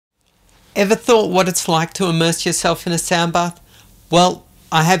Ever thought what it's like to immerse yourself in a sound bath? Well,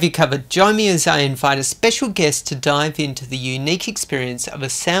 I have you covered. Join me as I invite a special guest to dive into the unique experience of a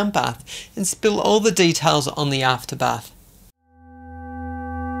sound bath and spill all the details on the afterbath.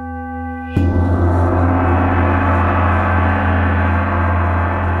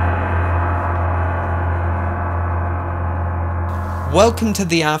 Welcome to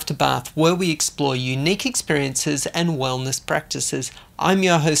the Afterbath, where we explore unique experiences and wellness practices. I'm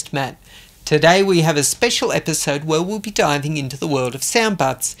your host, Matt. Today we have a special episode where we'll be diving into the world of sound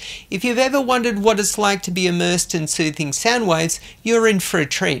baths. If you've ever wondered what it's like to be immersed in soothing sound waves, you're in for a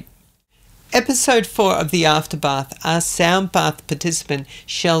treat. Episode 4 of the Afterbath, our sound bath participant,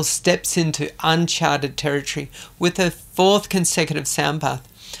 Shell, steps into uncharted territory with her 4th consecutive sound bath.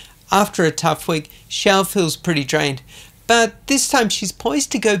 After a tough week, Shell feels pretty drained. But this time she's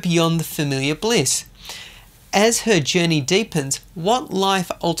poised to go beyond the familiar bliss. As her journey deepens, what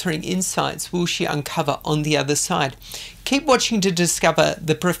life-altering insights will she uncover on the other side? Keep watching to discover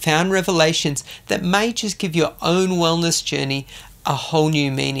the profound revelations that may just give your own wellness journey a whole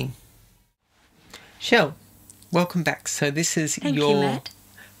new meaning. Shell, welcome back. So this is Thank your you, Matt.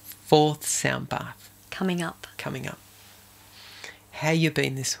 4th sound bath Coming up. How you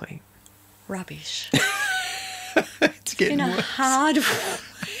been this week? Rubbish. It's getting been a worse. hard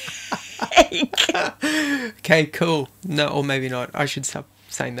week. Okay, cool. No, or maybe not. I should stop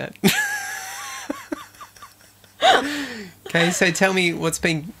saying that. Okay, so tell me what's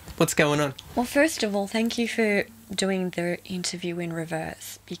going on. Well, first of all, thank you for doing the interview in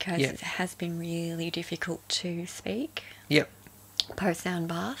reverse because Yep. it has been really difficult to speak Yep. post-sound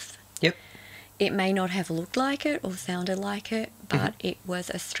bath. Yep. It may not have looked like it or sounded like it, but it was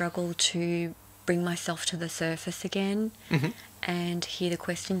a struggle to bring myself to the surface again and hear the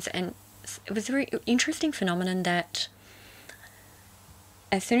questions. And it was a very interesting phenomenon that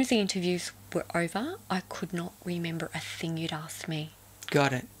as soon as the interviews were over, I could not remember a thing you'd asked me.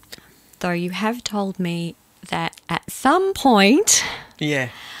 Got it. Though you have told me that at some point Yeah.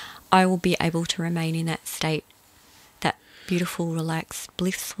 I will be able to remain in that state, that beautiful, relaxed,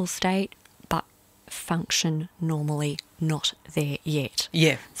 blissful state, but function normally, not there yet.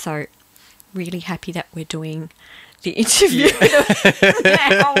 Yeah. So really happy that we're doing the interview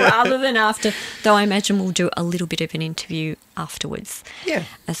now rather than after, though I imagine we'll do a little bit of an interview afterwards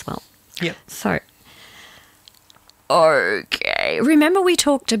as well. Yep. So, okay. Remember we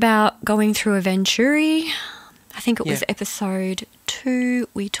talked about going through a Venturi? I think it was episode 2.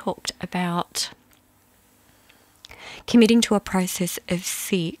 We talked about committing to a process of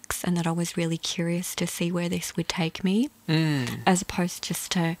 6 and that I was really curious to see where this would take me as opposed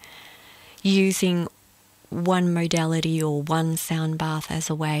just to using one modality or one sound bath as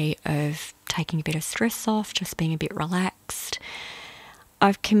a way of taking a bit of stress off, just being a bit relaxed.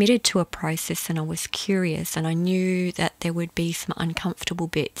 I've committed to a process and I was curious and I knew that there would be some uncomfortable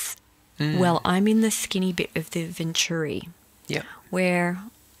bits. Well, I'm in the skinny bit of the Venturi where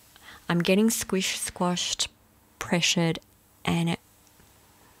I'm getting squished, squashed, pressured, and it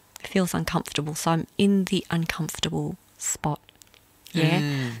feels uncomfortable. So I'm in the uncomfortable spot. So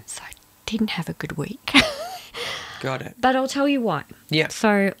I didn't have a good week. Got it. But I'll tell you why. Yeah.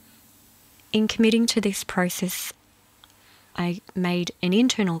 So in committing to this process, I made an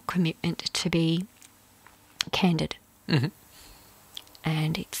internal commitment to be candid.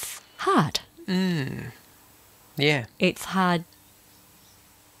 And it's hard. Yeah. It's hard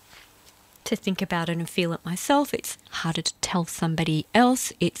to think about it and feel it myself. It's harder to tell somebody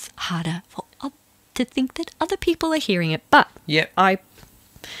else. It's harder to think that other people are hearing it. But I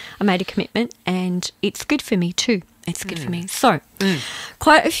made a commitment and it's good for me too. It's good for me. So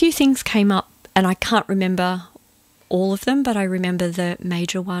quite a few things came up and I can't remember all of them, but I remember the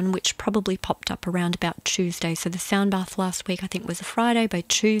major one, which probably popped up around about Tuesday. So the sound bath last week, I think, was a Friday. By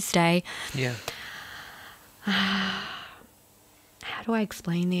Tuesday, how do I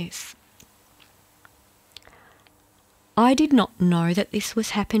explain this? I did not know that this was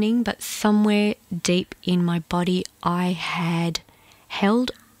happening, but somewhere deep in my body, I had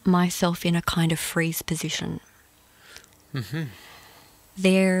held myself in a kind of freeze position.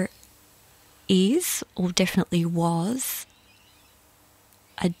 There is, or definitely was,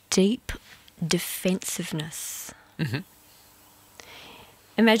 a deep defensiveness.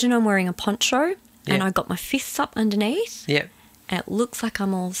 Imagine I'm wearing a poncho and I got my fists up underneath. And it looks like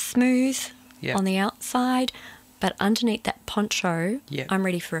I'm all smooth on the outside, but underneath that poncho, I'm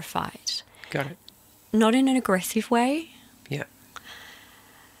ready for a fight. Got it. Not in an aggressive way.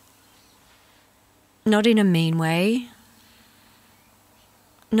 Not in a mean way.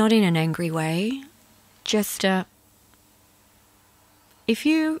 Not in an angry way. Just if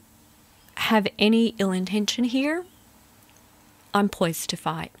you have any ill intention here. I'm poised to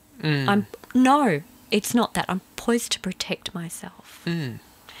fight. No, it's not that. I'm poised to protect myself. And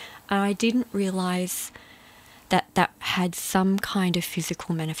I didn't realise that had some kind of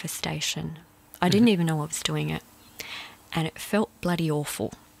physical manifestation. I didn't even know I was doing it. And it felt bloody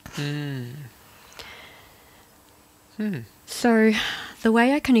awful. So the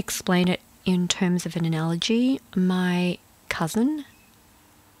way I can explain it in terms of an analogy, my cousin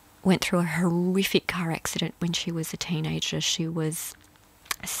went through a horrific car accident when she was a teenager. She was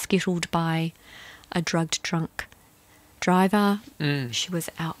skittled by a drugged drunk driver. She was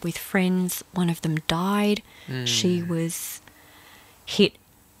out with friends. One of them died. She was hit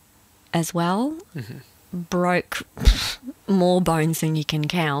as well. Broke more bones than you can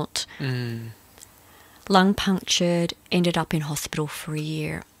count. Lung punctured, ended up in hospital for a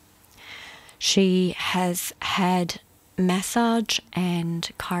year. She has had massage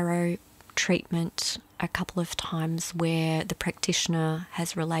and chiro treatment a couple of times where the practitioner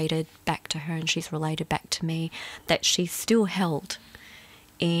has related back to her and she's related back to me that she's still held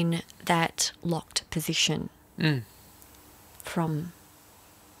in that locked position from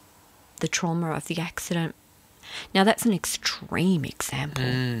the trauma of the accident. Now, that's an extreme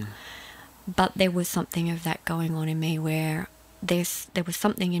example, but there was something of that going on in me where there was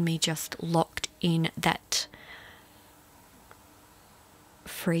something in me just locked in that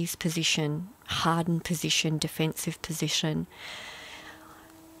freeze position, hardened position, defensive position.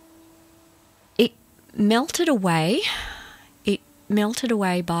 It melted away. It melted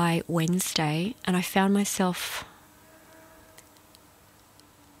away by Wednesday, and I found myself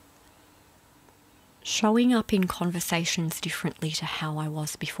showing up in conversations differently to how I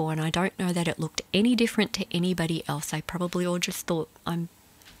was before. And I don't know that it looked any different to anybody else. I probably all just thought I'm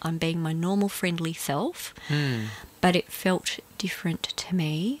being my normal friendly self, but it felt different to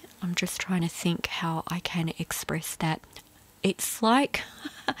me. I'm just trying to think how I can express that. It's like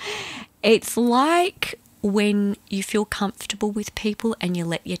when you feel comfortable with people and you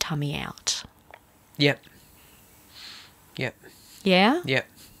let your tummy out. Yep. Yeah? Yep.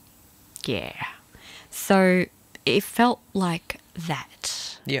 Yeah. So it felt like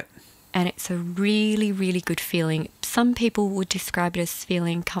that. Yep. And it's a really, really good feeling. Some people would describe it as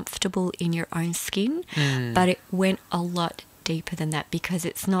feeling comfortable in your own skin, but it went a lot deeper than that because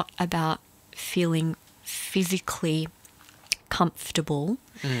it's not about feeling physically comfortable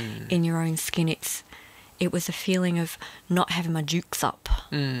in your own skin. It was a feeling of not having my jukes up.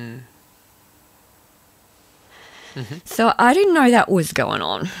 So I didn't know that was going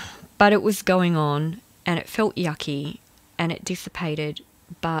on, but it was going on and it felt yucky and it dissipated.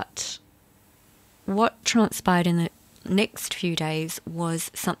 But what transpired in the next few days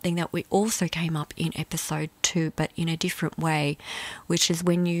was something that we also came up in episode 2, but in a different way, which is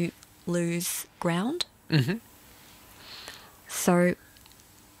when you lose ground. So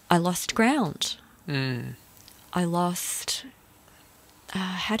I lost ground. I lost...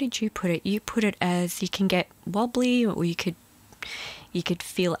 how did you put it? You put it as you can get wobbly, or you could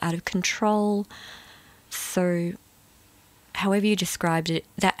feel out of control. So however you described it,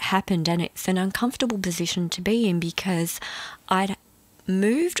 that happened, and it's an uncomfortable position to be in because I'd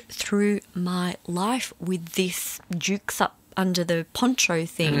moved through my life with this jukes up under the poncho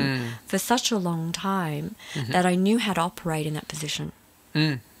thing for such a long time that I knew how to operate in that position.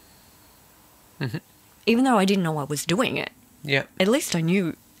 Even though I didn't know I was doing it. Yeah. At least I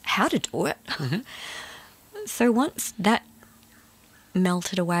knew how to do it. So once that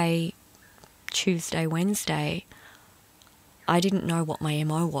melted away Tuesday, Wednesday, I didn't know what my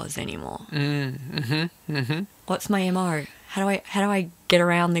MO was anymore. What's my MO? How do I get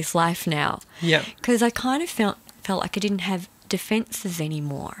around this life now? Yeah. Because I kind of felt like I didn't have defenses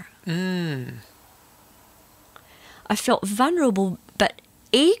anymore. I felt vulnerable, but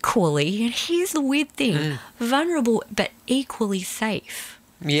equally, and here's the weird thing, vulnerable but equally safe.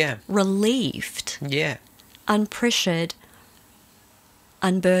 Yeah. Relieved. Yeah. Unpressured.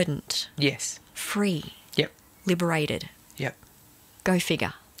 Unburdened. Yes. Free. Yep. Liberated. Yep. Go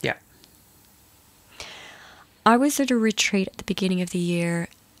figure. Yep. I was at a retreat at the beginning of the year.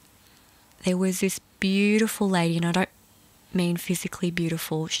 There was this beautiful lady, and I don't mean physically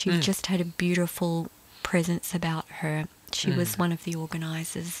beautiful. She just had a beautiful presence about her. She was one of the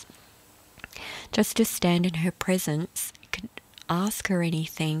organisers. Just to stand in her presence, you could ask her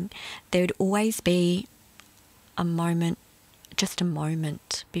anything. There would always be a moment, just a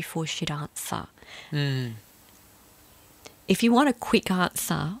moment before she'd answer. If you want a quick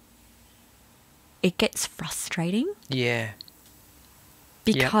answer, it gets frustrating. Yeah.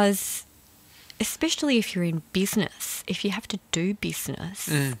 Because, especially if you're in business, if you have to do business,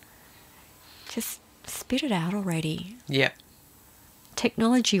 just spit it out already. Yeah.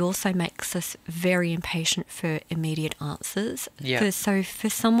 Technology also makes us very impatient for immediate answers. Yeah. So for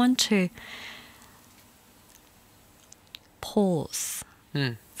someone to pause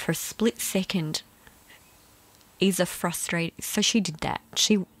for a split second is a frustrating. So she did that.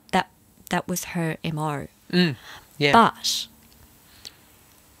 That was her MO. Yeah. But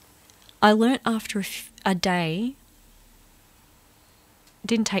I learnt after a day, it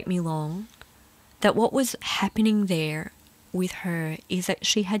didn't take me long, that what was happening there with her is that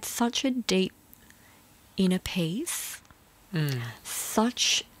she had such a deep inner peace,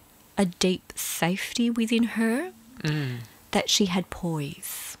 such a deep safety within her, that she had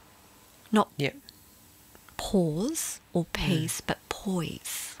poise. Not pause or peace, but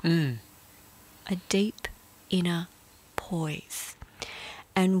poise. A deep inner poise.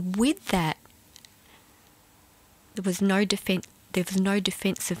 And with that, there was no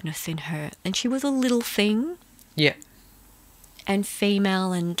defensiveness in her. And she was a little thing. Yeah. And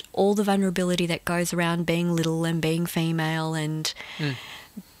female, and all the vulnerability that goes around being little and being female, and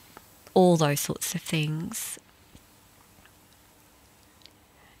all those sorts of things.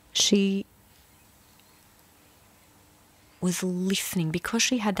 She was listening because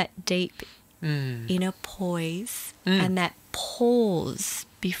she had that deep inner poise and that pause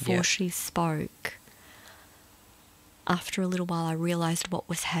before she spoke. After a little while, I realised what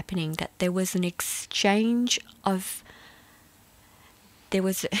was happening, that there was an exchange of...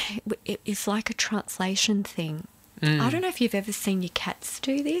 It's like a translation thing. I don't know if you've ever seen your cats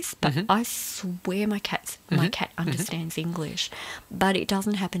do this, but I swear my cat understands English, but it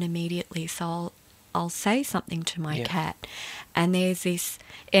doesn't happen immediately. So I'll say something to my cat, and there's this,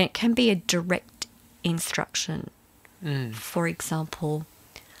 and it can be a direct instruction. For example,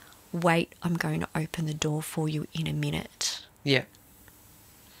 wait, I'm going to open the door for you in a minute. Yeah.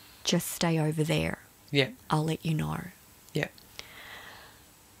 Just stay over there. Yeah. I'll let you know. Yeah.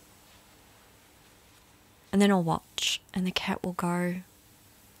 And then I'll watch, and the cat will go,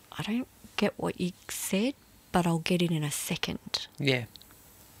 I don't get what you said, but I'll get it in a second. Yeah.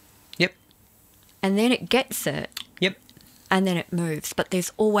 Yep. And then it gets it. Yep. And then it moves, but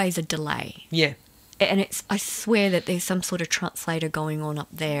there's always a delay. Yeah. And I swear that there's some sort of translator going on up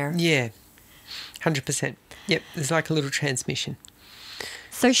there. Yeah. 100%. Yep. There's like a little transmission.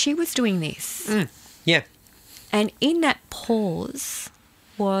 So she was doing this. Yeah. And in that pause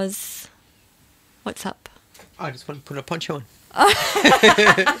was, what's up? I just want to put a poncho on.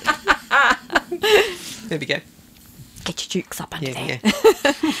 There we go. Get your jukes up under there.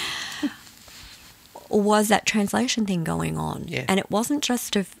 Yeah. Was that translation thing going on? Yeah. And it wasn't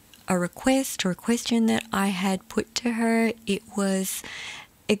just a request or a question that I had put to her. It was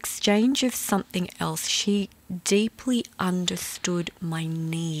exchange of something else. She deeply understood my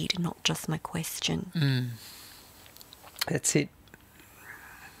need, not just my question. That's it.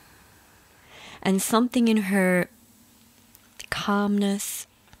 And something in her calmness,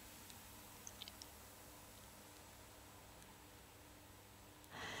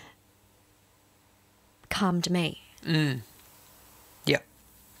 calmed me. Yep.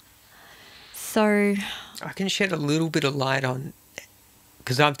 So I can shed a little bit of light on,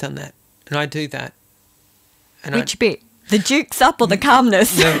 because I've done that, and I do that. And which bit? The jukes up or the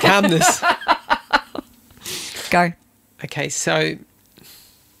calmness? The calmness. Go. Okay, so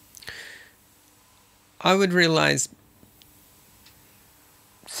I would realise,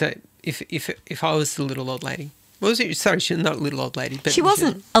 so if I was the little old lady, what was it? Sorry, she's not a little old lady. But she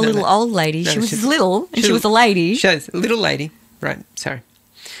wasn't a little old lady. No, she was little, and she was a lady. She was a little lady, right? Sorry.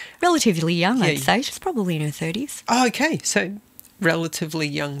 Relatively young, I'd say. She's probably in her 30s. Oh, okay. So relatively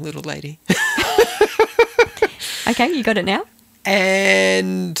young little lady. Okay, you got it now?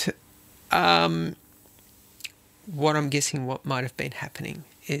 And what I'm guessing what might have been happening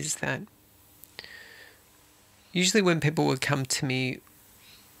is that usually when people would come to me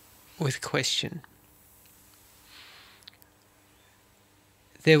with a question,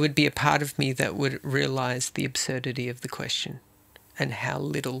 there would be a part of me that would realise the absurdity of the question and how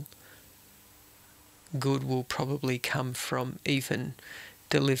little good will probably come from even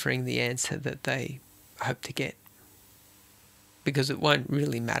delivering the answer that they hope to get, because it won't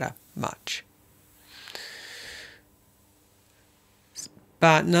really matter much.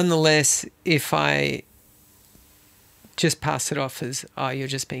 But nonetheless, if I just pass it off as, oh, you're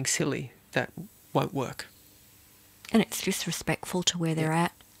just being silly, that won't work. And it's disrespectful to where they're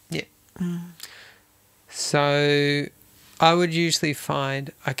at. Yeah. So I would usually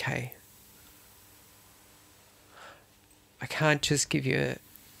find, okay, I can't just give you,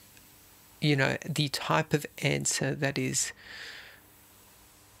 the type of answer that is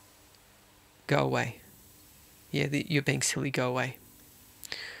go away. Yeah, you're being silly, go away.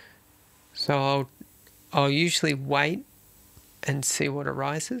 So I'll usually wait and see what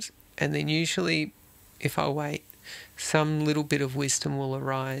arises, and then usually if I wait, some little bit of wisdom will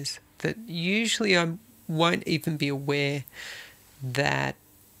arise that usually I won't even be aware that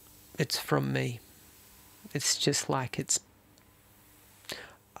it's from me. It's just like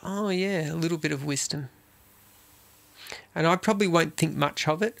a little bit of wisdom. And I probably won't think much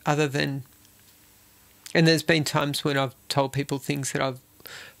of it other than, and there's been times when I've told people things that I've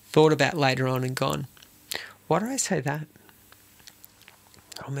thought about later on and gone, why did I say that?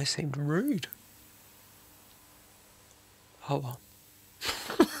 It almost seemed rude. Oh well.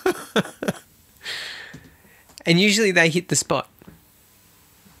 And usually they hit the spot.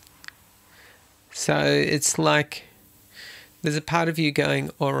 So it's like there's a part of you going,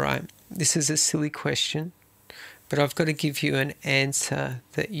 all right, this is a silly question, but I've got to give you an answer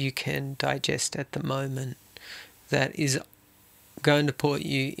that you can digest at the moment that is going to put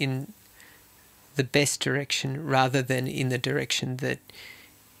you in the best direction rather than in the direction that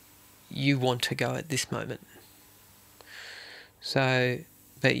you want to go at this moment. So,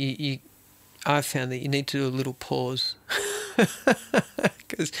 but I've found that you need to do a little pause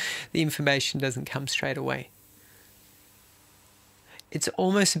because the information doesn't come straight away. It's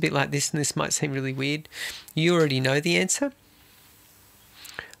almost a bit like this, and this might seem really weird. You already know the answer,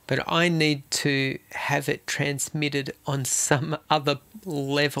 but I need to have it transmitted on some other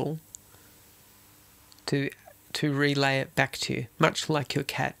level to relay it back to you, much like your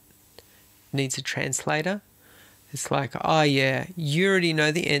cat needs a translator. It's like, oh yeah, you already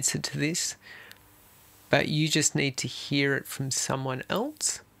know the answer to this, but you just need to hear it from someone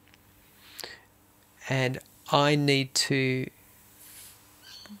else. And I need to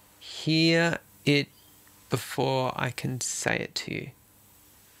hear it before I can say it to you.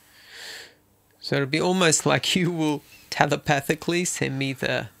 So it'll be almost like you will telepathically send me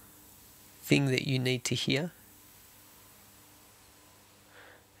the thing that you need to hear.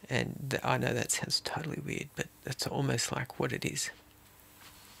 And I know that sounds totally weird, but that's almost like what it is.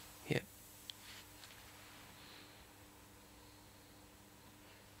 Yeah.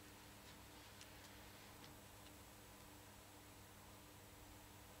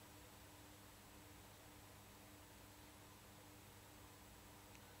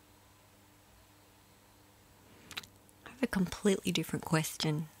 I have a completely different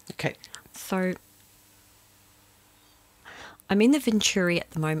question. Okay. So I'm in the Venturi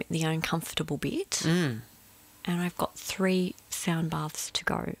at the moment, the uncomfortable bit, and I've got 3 sound baths to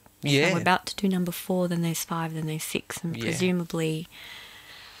go. Yeah. So we're about to do number 4, then there's 5, then there's 6, and presumably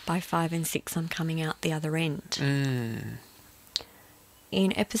by 5 and 6 I'm coming out the other end.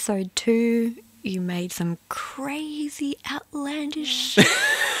 In episode 2, you made some crazy outlandish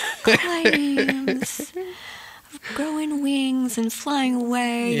claims of growing wings and flying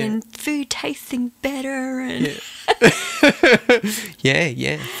away and food tasting better and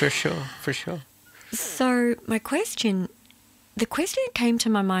yeah, for sure. So the question that came to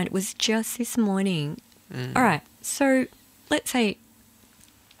my mind was just this morning. All right, so let's say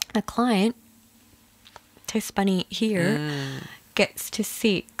a client, test bunny here, gets to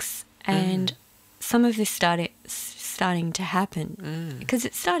 6 and some of this starting to happen because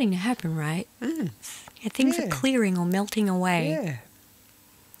it's starting to happen, right? Yeah, things are clearing or melting away.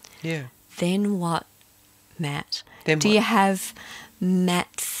 Yeah. Then what, Matt? Then Do what? you have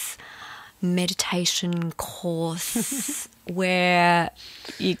Matt's meditation course where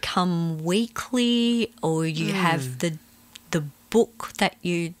you come weekly, or you have the book that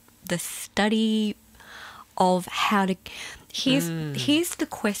the study of how to... Here's the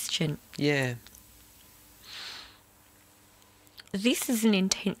question. Yeah. This is an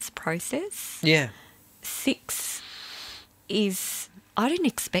intense process. Yeah. 6 is... I didn't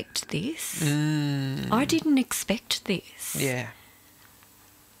expect this. I didn't expect this. Yeah.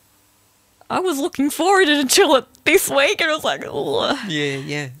 I was looking forward to it until this week, and I was like, ugh.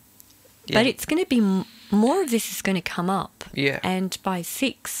 Yeah. But it's going to be... more of this is going to come up. Yeah. And by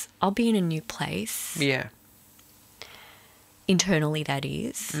 6, I'll be in a new place. Yeah. Internally, that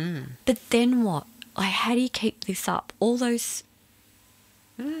is. But then what? How do you keep this up? All those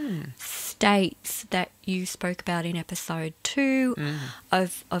states that you spoke about in episode 2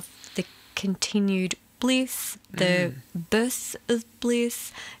 of the continued bliss, the bursts of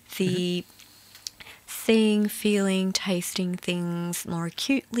bliss, the seeing, feeling, tasting things more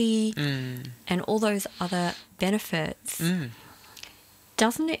acutely, and all those other benefits.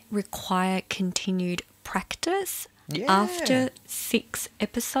 Doesn't it require continued practice after 6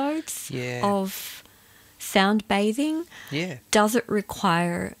 episodes of sound bathing? Yeah. Does it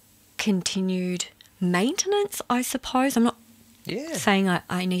require continued maintenance, I suppose. I'm not saying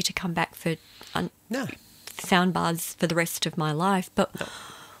I need to come back for sound baths for the rest of my life, but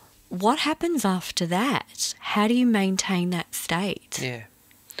what happens after that? How do you maintain that state? Yeah.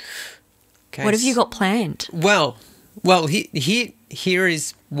 Okay, what have you got planned? Well, here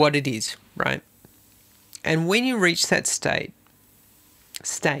is what it is, right? And when you reach that stage,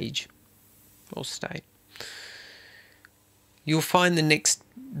 you'll find the next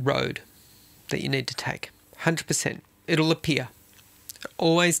road that you need to take. 100%. It'll appear. It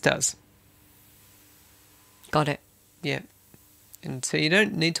always does. Got it. Yeah. And so you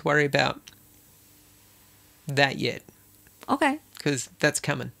don't need to worry about that yet. Okay. Because that's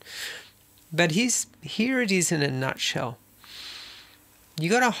coming. But here it is in a nutshell. You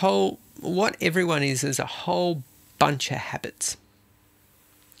got what everyone is a whole bunch of habits,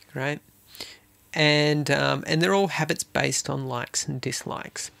 right? And they're all habits based on likes and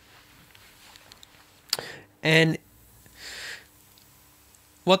dislikes. And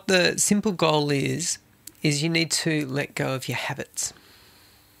what the simple goal is you need to let go of your habits.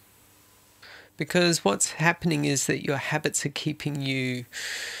 Because what's happening is that your habits are keeping you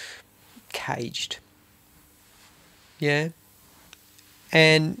caged. Yeah?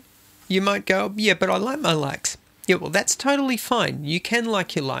 And you might go, yeah, but I like my likes. Yeah, well, that's totally fine. You can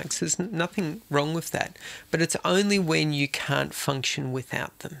like your likes. There's nothing wrong with that. But it's only when you can't function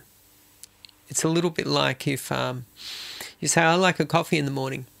without them. It's a little bit like if you say, I like a coffee in the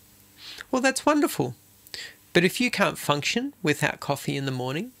morning. Well, that's wonderful. But if you can't function without coffee in the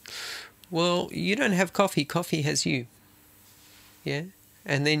morning, well, you don't have coffee. Coffee has you. Yeah?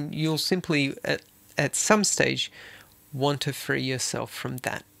 And then you'll simply, at some stage, want to free yourself from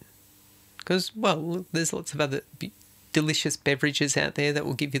that. Because, well, there's lots of other delicious beverages out there that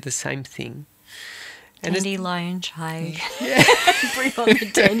will give you the same thing. And dandelion chai. Yeah. Bring on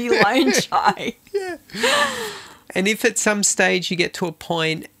the dandelion chai. Yeah. And if at some stage you get to a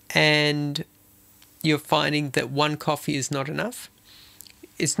point and you're finding that one coffee is not enough,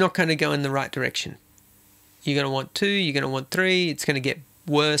 it's not going to go in the right direction. You're going to want 2, you're going to want 3, it's going to get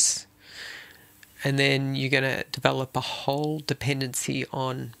worse. And then you're going to develop a whole dependency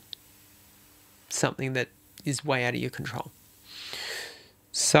on something that is way out of your control.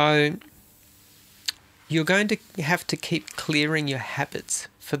 So you're going to have to keep clearing your habits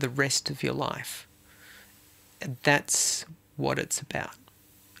for the rest of your life. And that's what it's about.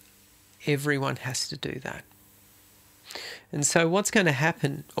 Everyone has to do that. And so what's going to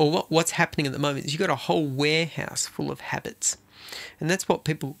happen, or what's happening at the moment, is you've got a whole warehouse full of habits. And that's what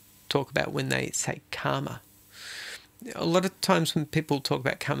people talk about when they say karma. A lot of times when people talk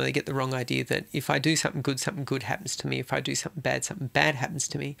about karma, they get the wrong idea that if I do something good happens to me. If I do something bad happens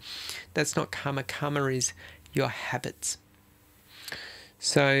to me. That's not karma. Karma is your habits.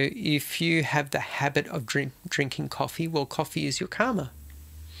 So if you have the habit of drinking coffee, well, coffee is your karma.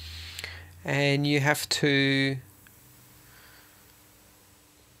 And you have to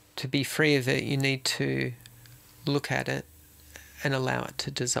be free of it, you need to look at it and allow it to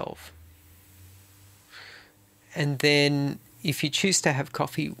dissolve. And then if you choose to have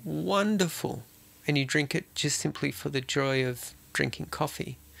coffee, wonderful. And you drink it just simply for the joy of drinking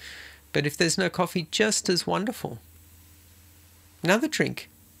coffee. But if there's no coffee, just as wonderful. Another drink,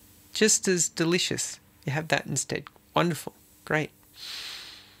 just as delicious. You have that instead. Wonderful. Great.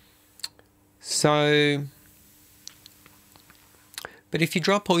 So, but if you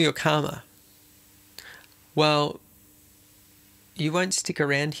drop all your karma, well, you won't stick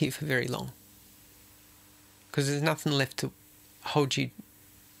around here for very long. Because there's nothing left to hold you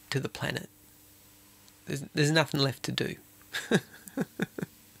to the planet. There's nothing left to do.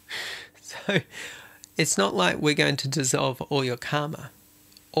 So it's not like we're going to dissolve all your karma.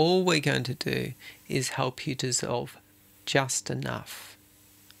 All we're going to do is help you dissolve just enough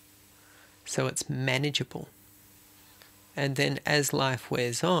so it's manageable. And then as life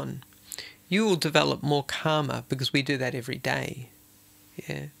wears on, you will develop more karma, because we do that every day.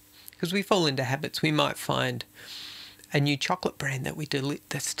 Yeah. Because we fall into habits. We might find a new chocolate brand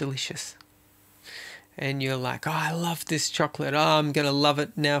that's delicious. And you're like, oh, I love this chocolate. Oh, I'm going to love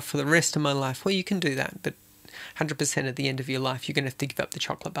it now for the rest of my life. Well, you can do that, but 100% at the end of your life, you're going to have to give up the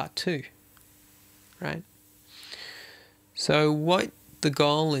chocolate bar too. Right? So what the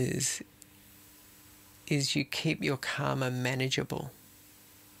goal is you keep your karma manageable.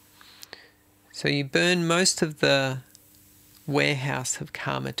 So you burn most of the warehouse of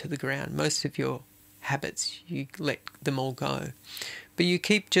karma to the ground. Most of your habits, you let them all go. But you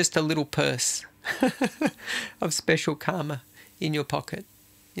keep just a little purse of special karma in your pocket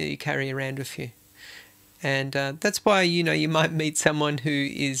that you carry around with you. And that's why, you might meet someone who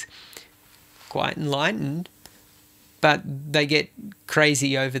is quite enlightened, but they get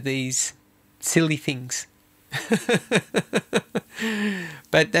crazy over these silly things.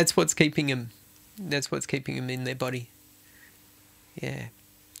 But that's what's keeping them. That's what's keeping them in their body. Yeah.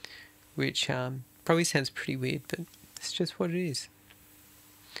 Which probably sounds pretty weird, but it's just what it is.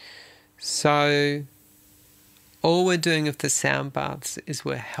 So all we're doing with the sound baths is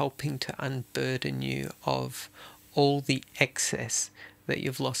we're helping to unburden you of all the excess that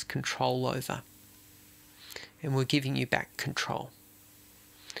you've lost control over. And we're giving you back control.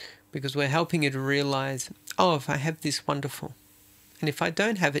 Because we're helping you to realize, oh, if I have this, wonderful. And if I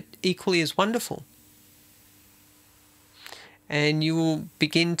don't have it, equally as wonderful. And you will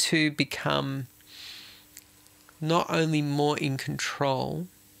begin to become not only more in control,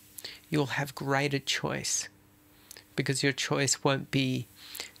 you'll have greater choice. Because your choice won't be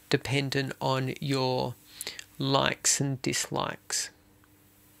dependent on your likes and dislikes.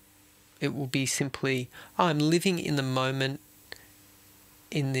 It will be simply, oh, I'm living in the moment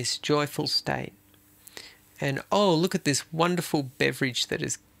in this joyful state. And, oh, look at this wonderful beverage that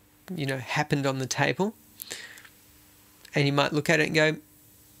has, happened on the table. And you might look at it and go,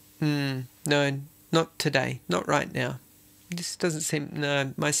 no, not today, not right now. This doesn't seem,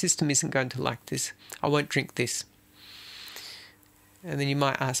 no, my system isn't going to like this. I won't drink this. And then you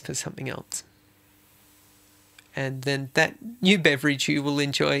might ask for something else. And then that new beverage you will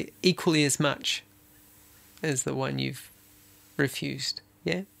enjoy equally as much as the one you've refused.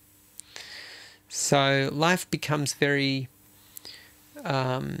 Yeah? So life becomes very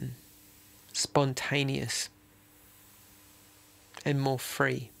spontaneous and more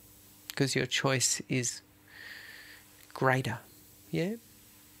free because your choice is greater. Yeah?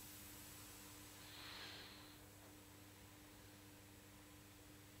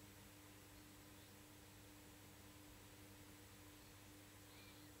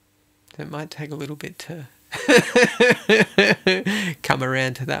 It might take a little bit to come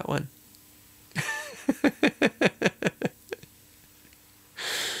around to that one.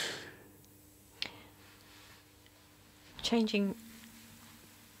 Changing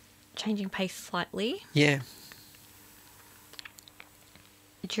pace slightly. Yeah.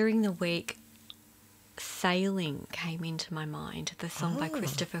 During the week, Sailing came into my mind, the song by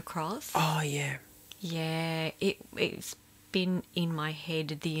Christopher Cross. Oh, yeah. Yeah, it's been in my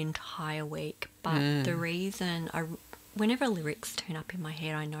head the entire week, but the reason whenever lyrics turn up in my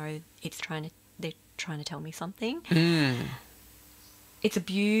head, I know they're trying to tell me something. It's a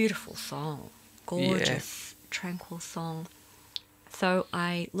beautiful song, gorgeous, tranquil song. So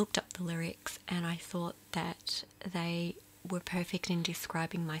I looked up the lyrics and I thought that they were perfect in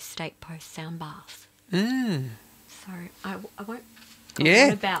describing my state post sound bath. So I won't go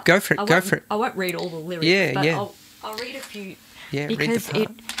on about. Go for it. I won't read all the lyrics, but I'll read a few. Yeah, because read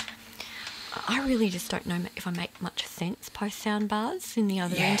the part. I really just don't know if I make much sense post sound baths in the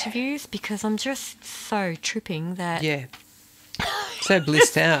other interviews because I'm just so tripping that. Yeah. So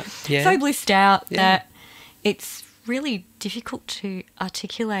blissed out. Yeah. So blissed out that it's really difficult to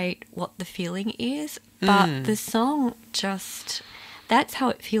articulate what the feeling is, but the song just, that's how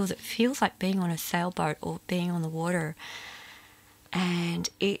it feels. It feels like being on a sailboat or being on the water, and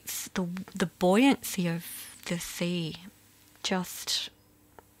it's the buoyancy of the sea just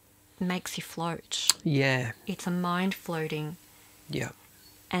makes you float. Yeah. It's a mind floating. Yeah.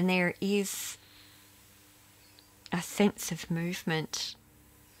 And there is a sense of movement,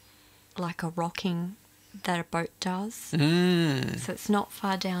 like a rocking that a boat does. So it's not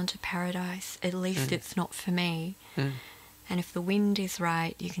far down to paradise. At least it's not for me. And if the wind is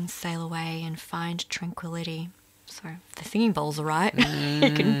right, you can sail away and find tranquility. So if the singing bowls are right,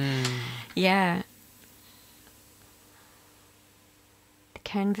 you can, The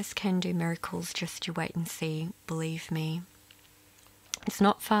canvas can do miracles, just you wait and see, believe me. It's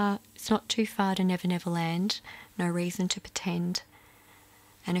not too far to Never Never Land, no reason to pretend.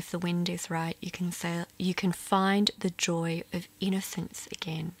 And if the wind is right, you can find the joy of innocence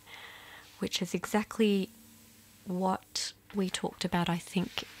again, which is exactly what we talked about, I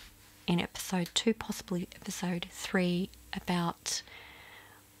think, in episode 2, possibly episode 3, about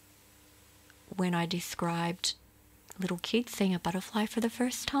when I described little kids seeing a butterfly for the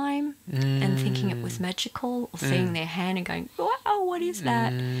first time and thinking it was magical, or seeing their hand and going, wow, what is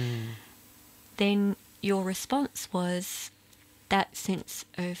that? Then your response was that sense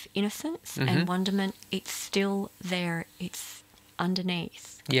of innocence and wonderment. It's still there. It's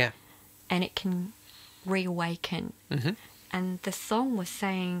underneath. Yeah. And it can reawaken. And the song was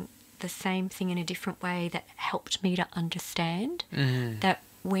saying the same thing in a different way that helped me to understand that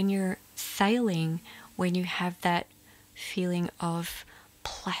when you're sailing when you have that feeling of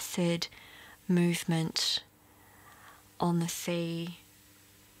placid movement on the sea,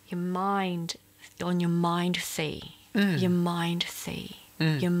 your mind sea, your mind sea,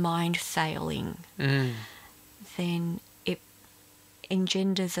 your mind sailing, then it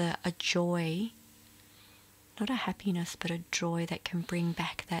engenders a joy, not a happiness, but a joy that can bring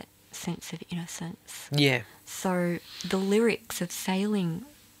back that sense of innocence. Yeah. So the lyrics of Sailing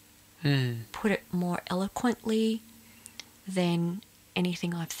put it more eloquently than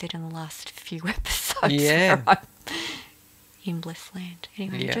anything I've said in the last few episodes. Yeah. In Bliss Land.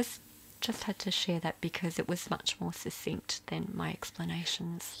 Anyway, Yeah. just had to share that because it was much more succinct than my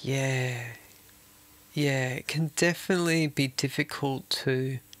explanations. Yeah. Yeah, it can definitely be difficult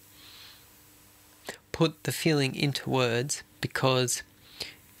to put the feeling into words because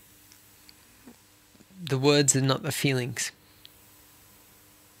the words are not the feelings.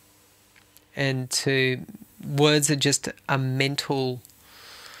 And words are just a mental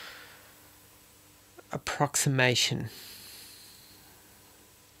approximation.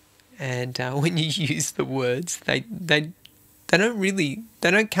 And when you use the words, they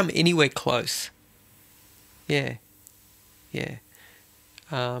don't come anywhere close. Yeah.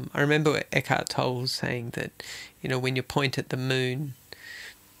 I remember Eckhart Tolle saying that, when you point at the moon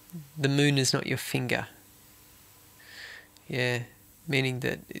is not your finger. Yeah, meaning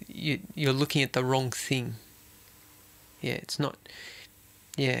that you're looking at the wrong thing. Yeah, it's not.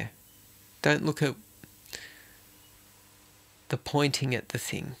 Yeah, don't look at the pointing at the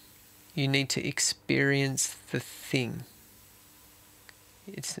thing. You need to experience the thing.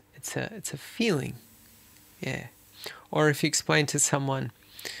 It's a feeling. Yeah. Or if you explain to someone,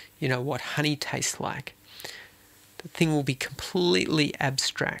 what honey tastes like, the thing will be completely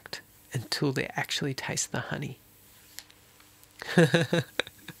abstract until they actually taste the honey.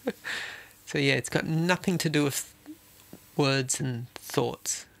 So yeah, it's got nothing to do with words and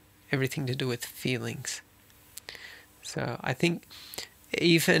thoughts, everything to do with feelings. So I think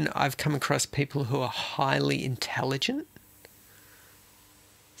even I've come across people who are highly intelligent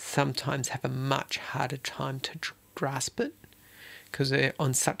sometimes have a much harder time to grasp it because they're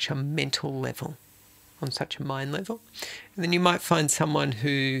on such a mental level, on such a mind level. And then you might find someone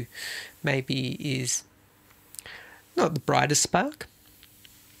who maybe is not the brightest spark.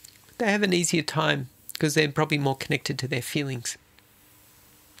 They have an easier time because they're probably more connected to their feelings.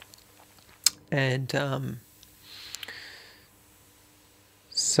 And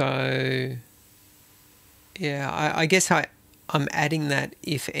so, yeah, I guess I'm adding that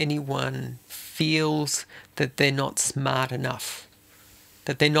if anyone feels that they're not smart enough,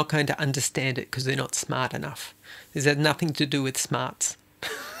 that they're not going to understand it because they're not smart enough. This has nothing to do with smarts.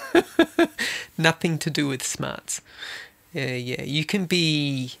 Nothing to do with smarts. Yeah, you can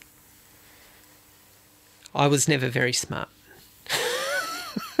be... I was never very smart.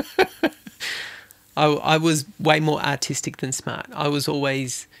 I was way more artistic than smart. I was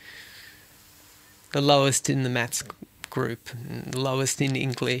always the lowest in the maths group, lowest in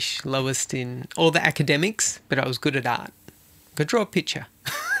English, lowest in all the academics, but I was good at art. I could draw a picture.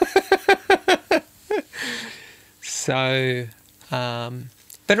 So, but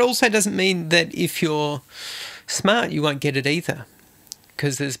it also doesn't mean that if you're smart, you won't get it either.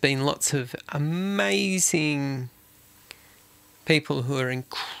 Because there's been lots of amazing people who are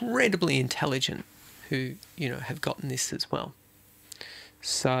incredibly intelligent who, have gotten this as well.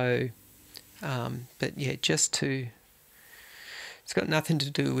 So, but yeah, it's got nothing to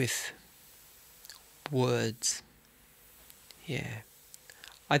do with words. Yeah.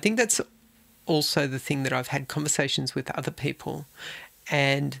 I think that's also the thing that I've had conversations with other people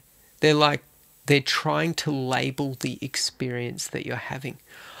and they're trying to label the experience that you're having.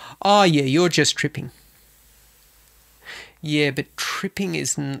 Oh yeah, you're just tripping. Yeah, but tripping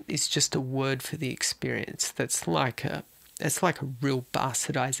is just a word for the experience. That's like a real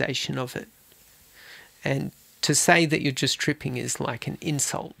bastardization of it. And to say that you're just tripping is like an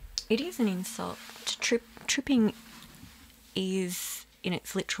insult. It is an insult. Tripping is, in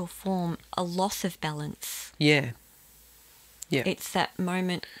its literal form, a loss of balance. Yeah. It's that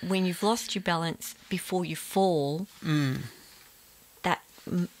moment when you've lost your balance before you fall, that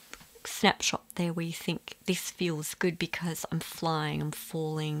snapshot there where you think, this feels good because I'm flying, I'm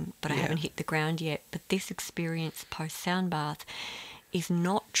falling, but I haven't hit the ground yet. But this experience post-sound bath is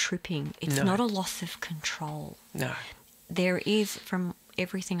not tripping. It's not a loss of control. No. There is, from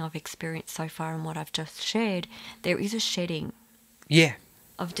everything I've experienced so far and what I've just shared, there is a shedding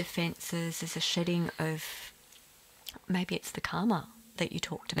of defences. There's a shedding of... maybe it's the karma that you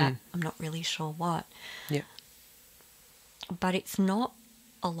talked about. I'm not really sure what. Yeah. But it's not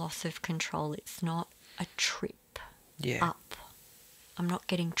a loss of control. It's not a trip Yeah. up. I'm not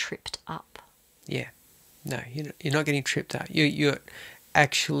getting tripped up. Yeah. No, you're not getting tripped up. You're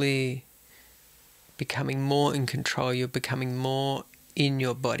actually becoming more in control. You're becoming more in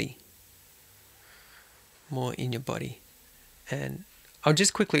your body. More in your body. And I'll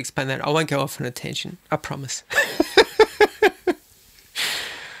just quickly explain that. I won't go off on a tangent. I promise.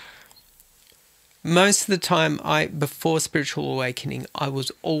 Most of the time, before spiritual awakening, I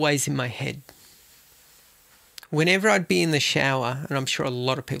was always in my head. Whenever I'd be in the shower, and I'm sure a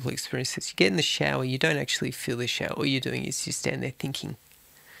lot of people experience this, you get in the shower, you don't actually feel the shower. All you're doing is you stand there thinking.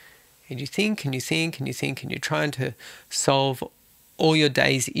 And you think and you think and you think and you're trying to solve all your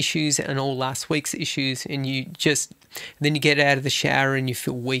day's issues and all last week's issues, and then you get out of the shower and you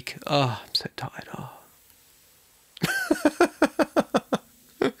feel weak. Oh, I'm so tired. Oh.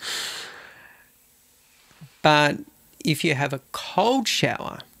 But if you have a cold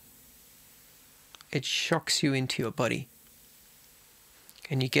shower, it shocks you into your body.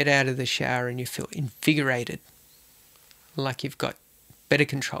 And you get out of the shower and you feel invigorated, like you've got better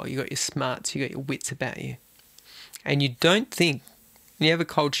control, you've got your smarts, you've got your wits about you. And you don't think, when you have a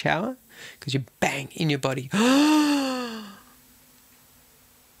cold shower, because you're bang in your body.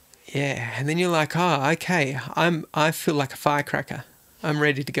 Yeah, and then you're like, oh, okay, I feel like a firecracker. I'm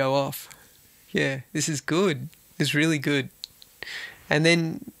ready to go off. Yeah, this is good. It's really good. And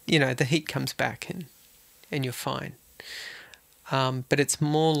then, the heat comes back and you're fine. But it's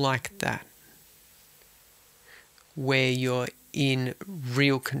more like that, where you're in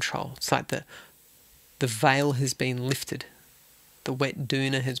real control. It's like the veil has been lifted. The wet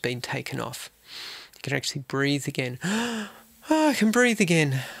doona has been taken off. You can actually breathe again. Oh, I can breathe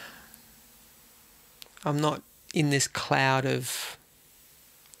again. I'm not in this cloud of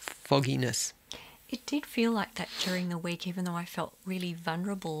fogginess. It did feel like that during the week, even though I felt really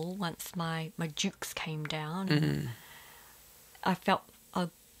vulnerable once my jukes came down. Mm. I felt a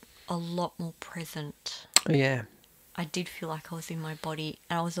lot more present. Yeah. I did feel like I was in my body,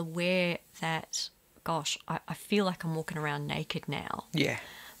 and I was aware that, gosh, I feel like I'm walking around naked now. Yeah.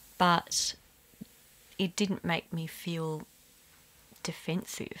 But it didn't make me feel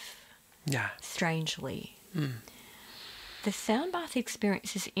defensive. Yeah. Strangely. Mm. The sound bath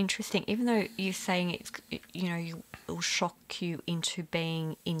experience is interesting, even though you're saying it will shock you into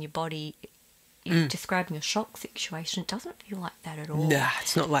being in your body. You're describing a shock situation. It doesn't feel like that at all. Nah,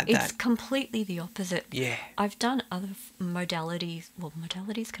 it's not like that. It's completely the opposite. Yeah. I've done other modalities,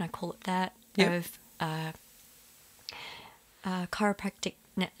 can I call it that? Yep. Of chiropractic,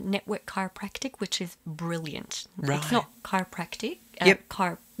 network chiropractic, which is brilliant. Right. It's not chiropractic. Yep.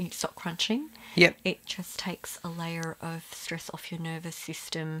 You stop crunching. Yep. It just takes a layer of stress off your nervous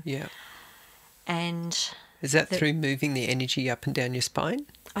system. Yeah. And is that through moving the energy up and down your spine?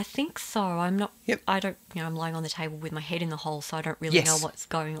 I think so. I'm not. Yep. I don't. I'm lying on the table with my head in the hole, so I don't really know what's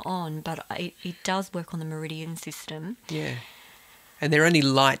going on. But it does work on the meridian system. Yeah. And they're only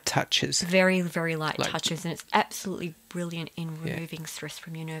light touches. Very, very light touches, and it's absolutely brilliant in removing stress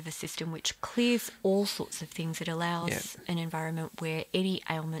from your nervous system, which clears all sorts of things. It allows an environment where any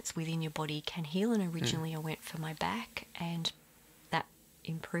ailments within your body can heal. And originally I went for my back, and that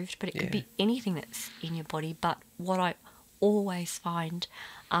improved. But it could be anything that's in your body. But what I always find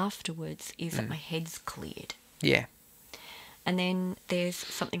afterwards is that my head's cleared. Yeah. And then there's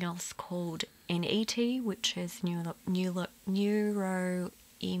something else called NET, which is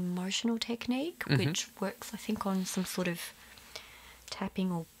neuro-emotional technique, which works, I think, on some sort of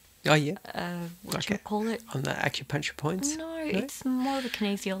tapping or what do you call it? On the acupuncture points? No, it's more of a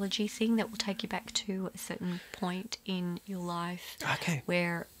kinesiology thing that will take you back to a certain point in your life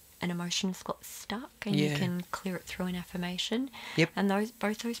where an emotion's got stuck and you can clear it through an affirmation. Yep. And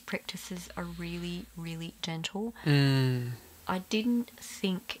both those practices are really, really gentle. Mm. I didn't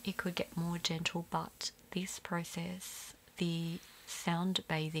think it could get more gentle, but this process, the sound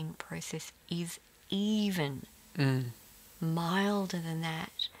bathing process, is even milder than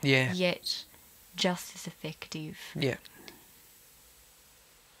that. Yeah. Yet just as effective. Yeah.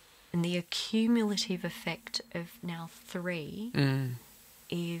 And the accumulative effect of now 3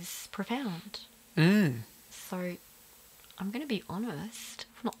 is profound. So I'm going to be honest.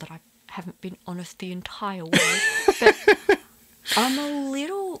 Not that I haven't been honest the entire way, but I'm a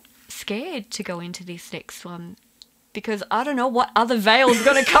little scared to go into this next one because I don't know what other veil's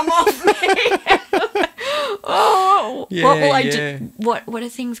going to come off me. What will I do? What are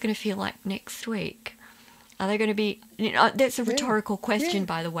things going to feel like next week? Are they going to be... that's a rhetorical question,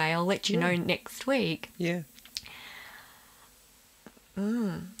 by the way. I'll let you know next week. Yeah.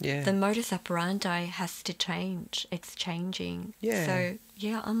 Yeah. The modus operandi has to change. It's changing. Yeah. So,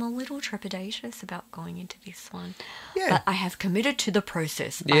 yeah, I'm a little trepidatious about going into this one. Yeah. But I have committed to the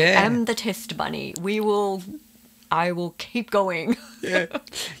process. Yeah. I am the test bunny. I will keep going. Yeah.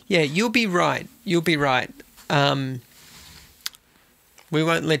 Yeah, you'll be right. You'll be right. We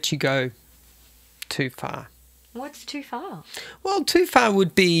won't let you go too far. What's too far? Well, too far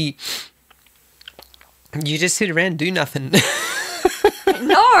would be you just sit around and do nothing.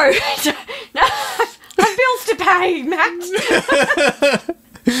 No, no, I've bills to pay, Matt.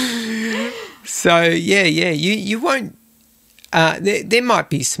 So you won't. There might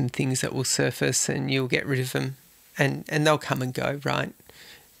be some things that will surface, and you'll get rid of them, and they'll come and go, right?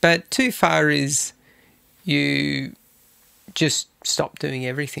 But too far is you just stop doing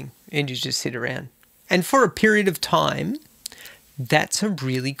everything and you just sit around, and for a period of time, that's a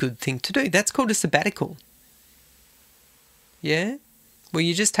really good thing to do. That's called a sabbatical. Yeah. Well,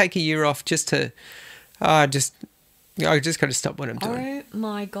 you just take a year off just to, I just got to stop what I'm doing. Oh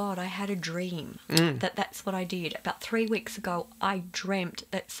my God, I had a dream that's what I did. About 3 weeks ago, I dreamt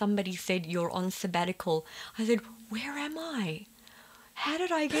that somebody said, "You're on sabbatical." I said, "Where am I? How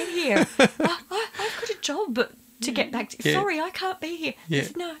did I get here? I've got a job to get back to. Yeah. Sorry, I can't be here." Yeah. I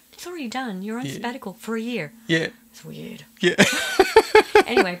said, "No, it's already done. You're on sabbatical for a year." Yeah. It's weird. Yeah.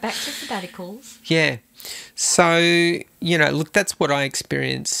 Anyway, back to sabbaticals. Yeah. So, look, that's what I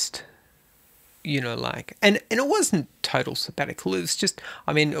experienced, like, and it wasn't total sabbatical. It was just,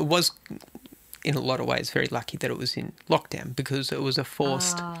 it was in a lot of ways very lucky that it was in lockdown because it was a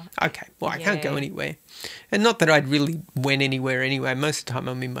forced, okay, well, I can't go anywhere. And not that I'd really went anywhere anyway. Most of the time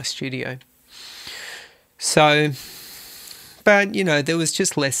I'm in my studio. So, but, there was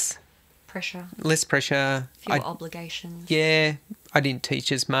just less Pressure. Fewer obligations. Yeah, I didn't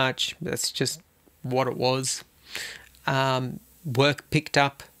teach as much. That's just what it was. Work picked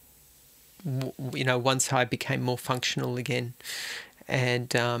up, once I became more functional again,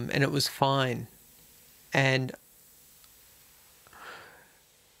 and it was fine. And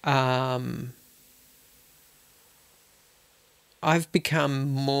I've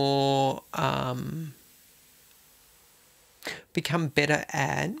become better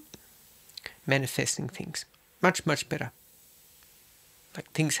at manifesting things. Much, much better. Like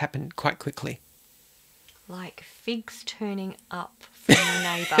things happen quite quickly. Like figs turning up from the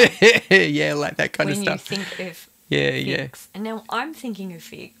neighbour. Yeah, like that kind of stuff. When you think of figs. Yeah. And now I'm thinking of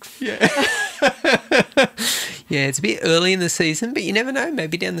figs. Yeah. Yeah, it's a bit early in the season, but you never know.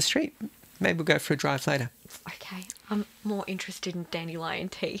 Maybe down the street. Maybe we'll go for a drive later. Okay. I'm more interested in dandelion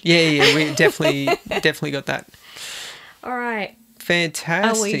tea. Yeah, we definitely got that. All right.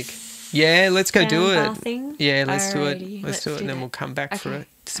 Fantastic. Yeah, let's go do it. Bathing? Yeah, let's do it. Alrighty, Let's do it, and then we'll come back for a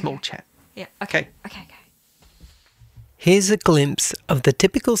small chat. Yeah. Okay. Okay. Here's a glimpse of the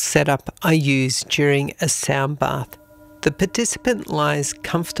typical setup I use during a sound bath. The participant lies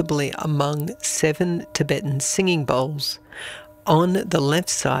comfortably among 7 Tibetan singing bowls. On the left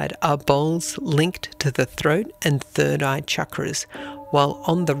side are bowls linked to the throat and third eye chakras, while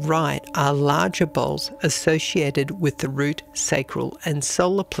on the right are larger bowls associated with the root, sacral and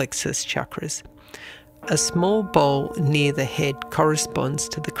solar plexus chakras. A small bowl near the head corresponds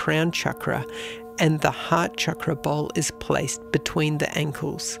to the crown chakra, and the heart chakra bowl is placed between the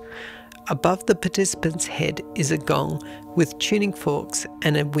ankles. Above the participant's head is a gong with tuning forks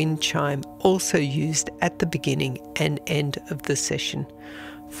and a wind chime, also used at the beginning and end of the session.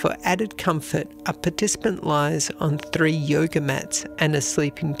 For added comfort, a participant lies on 3 yoga mats and a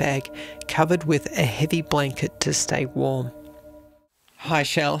sleeping bag covered with a heavy blanket to stay warm. Hi,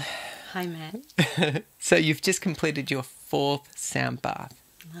 Shell. Hi, Matt. So you've just completed your 4th sound bath.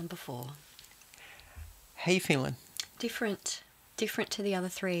 Number 4. How you feeling? Different to the other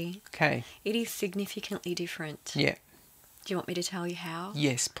 3. Okay. It is significantly different. Yeah. Do you want me to tell you how?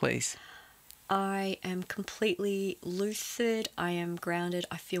 Yes, please. I am completely lucid. I am grounded.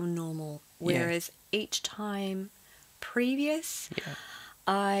 I feel normal. Whereas each time previous,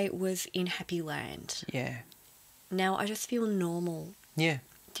 I was in happy land. Yeah. Now I just feel normal. Yeah.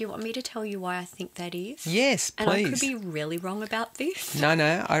 Do you want me to tell you why I think that is? Yes, please. And I could be really wrong about this.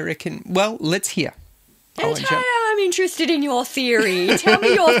 No, I reckon... Well, let's hear. I'm interested in your theory. Tell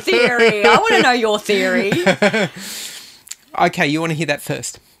me your theory. I want to know your theory. Okay, you want to hear that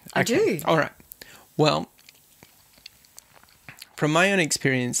first? I do. All right. Well, from my own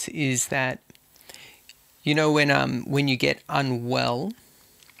experience is that, when you get unwell,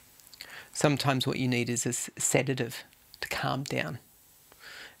 sometimes what you need is a sedative to calm down.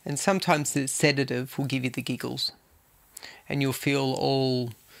 And sometimes the sedative will give you the giggles and you'll feel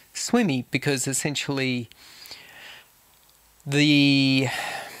all swimmy because essentially the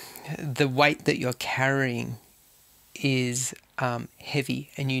weight that you're carrying is heavy,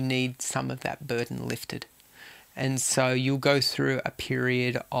 and you need some of that burden lifted. And so you'll go through a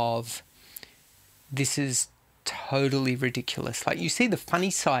period of, this is totally ridiculous. Like, you see the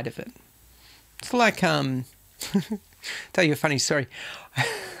funny side of it. It's like, tell you a funny story.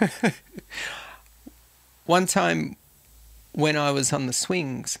 One time when I was on the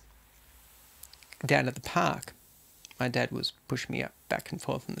swings down at the park, my dad was pushing me up back and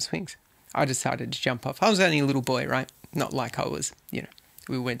forth on the swings. I decided to jump off. I was only a little boy, right? Not like I was,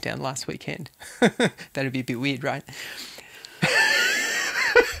 we went down last weekend. That'd be a bit weird, right?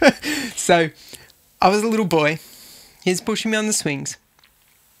 So I was a little boy. He's pushing me on the swings.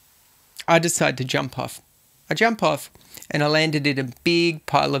 I decided to jump off. I jump off and I landed in a big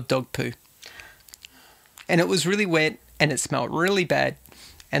pile of dog poo. And it was really wet and it smelled really bad.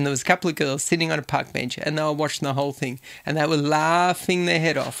 And there was a couple of girls sitting on a park bench and they were watching the whole thing and they were laughing their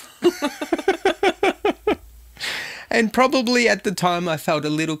head off. And probably at the time I felt a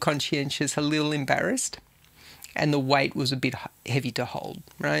little conscientious, a little embarrassed, and the weight was a bit heavy to hold,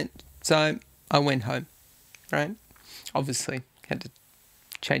 right? So I went home, right? Obviously had to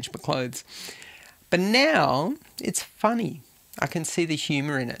change my clothes. But now it's funny. I can see the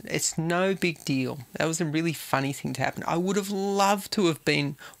humour in it. It's no big deal. That was a really funny thing to happen. I would have loved to have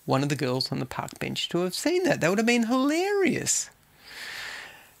been one of the girls on the park bench to have seen that. That would have been hilarious.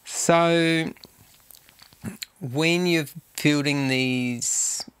 So when you're feeling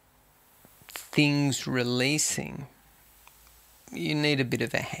these things releasing, you need a bit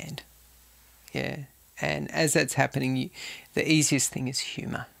of a hand. Yeah. And as that's happening, the easiest thing is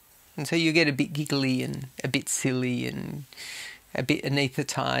humour. And so you get a bit giggly and a bit silly and a bit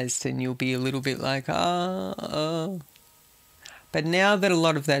anaesthetised, and you'll be a little bit like, oh. But now that a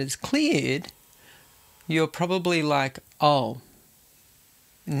lot of that is cleared, you're probably like, oh,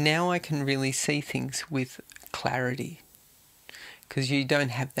 now I can really see things with clarity because you don't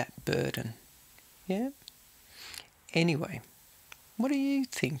have that burden. Yeah? Anyway, what do you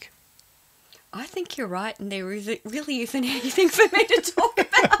think? I think you're right, and there really isn't anything for me to talk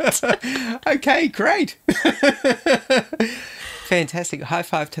about. Okay, great. Fantastic. High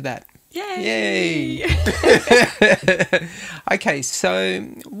five to that. Yay! Okay, so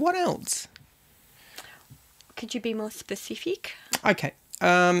what else? Could you be more specific? Okay.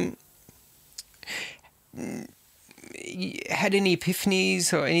 Had any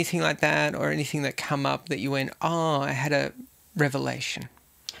epiphanies or anything like that, or anything that come up that you went, oh, I had a revelation?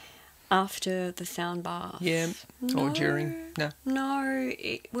 After the sound bath? Yeah. No, or during? No. No,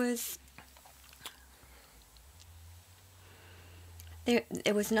 it was...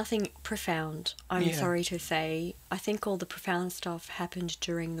 There was nothing profound, I'm sorry to say. I think all the profound stuff happened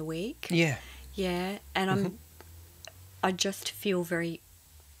during the week. Yeah. Yeah, and I just feel very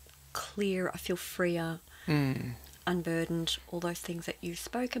clear. I feel freer, unburdened, all those things that you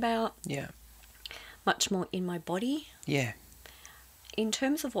spoke about. Yeah. Much more in my body. Yeah. In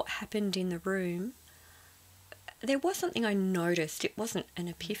terms of what happened in the room, there was something I noticed. It wasn't an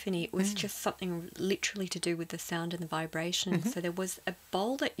epiphany. It was just something literally to do with the sound and the vibration. So there was a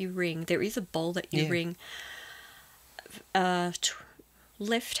bowl that you ring. There is a bowl that you ring.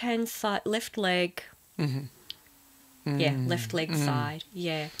 Left hand side, left leg. Yeah, left leg side.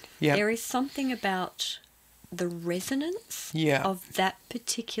 Yeah. Yep. There is something about the resonance of that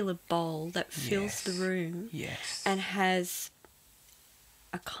particular bowl that fills the room and has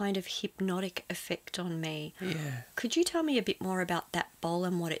a kind of hypnotic effect on me. Yeah. Could you tell me a bit more about that bowl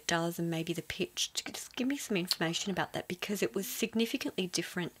and what it does, and maybe the pitch? Just give me some information about that, because it was significantly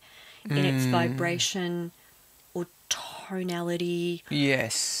different in its vibration or tonality.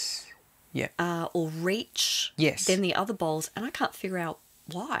 Yes. Yeah. Or reach. Yes. Than the other bowls, and I can't figure out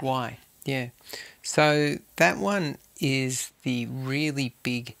why. Why? Yeah. So that one is the really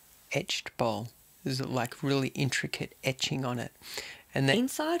big etched bowl. There's like really intricate etching on it. And that,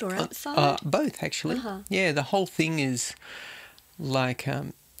 inside or outside? Both, actually. Yeah, the whole thing is like...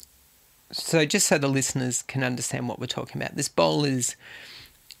 so just so the listeners can understand what we're talking about, this bowl is...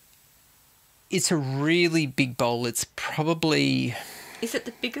 It's a really big bowl. It's probably... Is it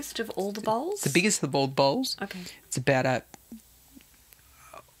the biggest of all the bowls? It's the biggest of all the bowls. Okay. It's about a...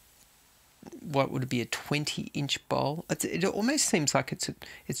 What would it be, a 20-inch bowl? It almost seems like it's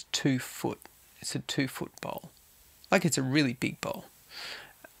 2 foot. It's a 2-foot bowl. Like, it's a really big bowl.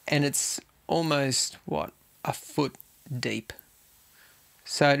 And it's almost, a foot deep.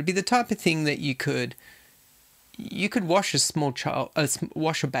 So it'd be the type of thing that you could wash a small child,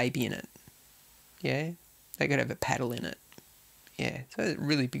 wash a baby in it. Yeah? They could have a paddle in it. Yeah, so it's a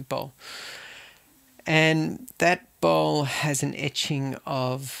really big bowl. And that bowl has an etching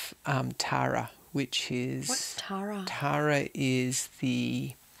of Tara, which is... What's Tara? Tara is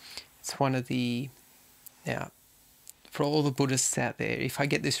it's one of the... Now, for all the Buddhists out there, if I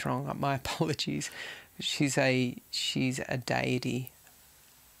get this wrong, my apologies. She's a deity.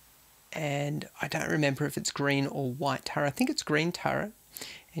 And I don't remember if it's green or white Tara. I think it's green Tara.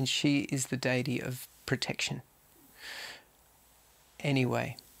 And she is the deity of protection.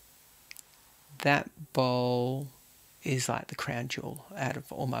 Anyway, that bowl is like the crown jewel out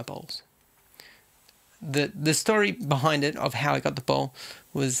of all my bowls. The story behind it, of how I got the bowl,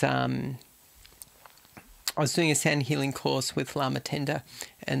 was I was doing a sound healing course with Lama Tenda,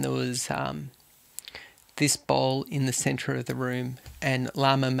 and there was this bowl in the centre of the room, and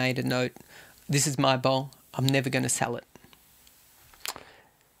Lama made a note, "This is my bowl, I'm never going to sell it."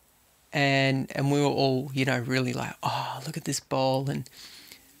 And we were all, really like, "Oh, look at this bowl." And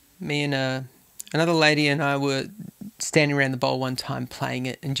me and another lady and I were standing around the bowl one time playing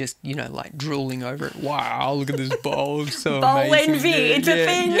it and just, like drooling over it. Wow, look at this bowl. It's so bowl amazing. envy, it's a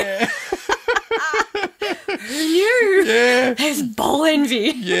thing. Yeah. Who knew? Yeah. There's bowl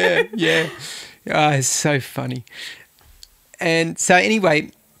envy. Yeah. Oh, it's so funny. And so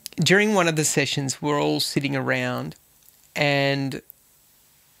anyway, during one of the sessions, we're all sitting around, and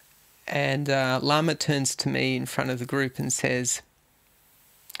Lama turns to me in front of the group and says,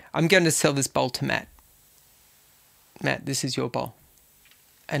 "I'm going to sell this bowl to Matt. Matt, this is your bowl."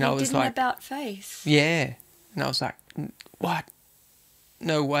 And I was like, about face. "Yeah." And I was like, "What?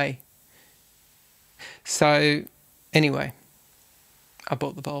 No way." So anyway, I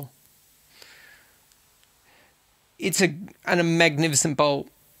bought the bowl. It's a magnificent bowl.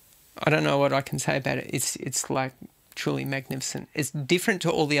 I don't know what I can say about it. It's like truly magnificent. It's different to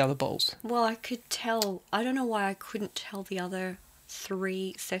all the other bowls. Well, I could tell. I don't know why I couldn't tell the other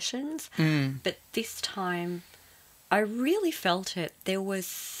 3 sessions, but this time I really felt it. There was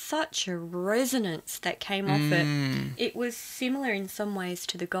such a resonance that came off it. It was similar in some ways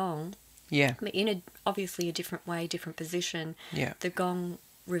to the gong. Yeah. But in obviously a different way, different position. Yeah. The gong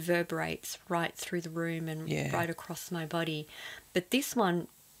reverberates right through the room and right across my body. But this one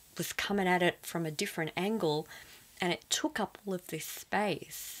was coming at it from a different angle, and it took up all of this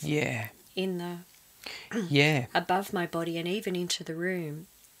space. Yeah. In the... Yeah. above my body and even into the room.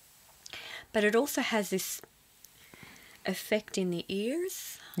 But it also has this effect in the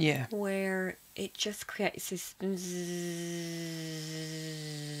ears. Yeah. Where it just creates this...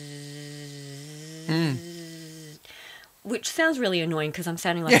 Which sounds really annoying because I'm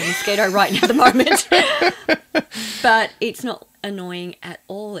sounding like a mosquito right now at the moment. But it's not annoying at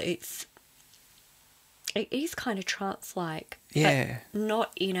all. It is kind of trance-like. Yeah. But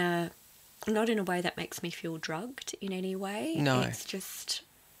not in a way that makes me feel drugged in any way. No. It's just...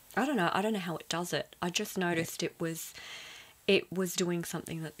 I don't know how it does it. I just noticed it was doing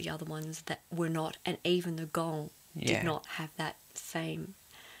something that the other ones that were not, and even the gong did not have that same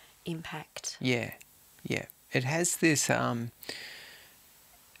impact. Yeah. It has this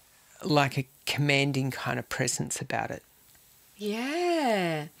like a commanding kind of presence about it.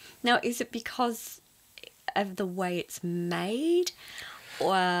 Yeah. Now, is it because of the way it's made,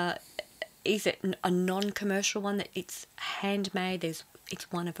 or is it a non-commercial one that it's handmade? It's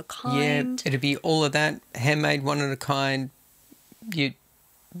one of a kind. Yeah, it'd be all of that, handmade, one of a kind.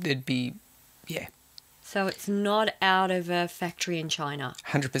 There'd be, yeah. So it's not out of a factory in China.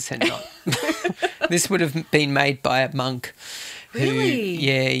 100% not. This would have been made by a monk. Really?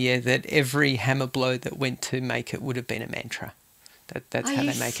 Yeah. That every hammer blow that went to make it would have been a mantra. That's how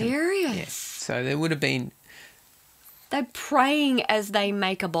they make it. Are you serious? Yeah. So there would have been. They're praying as they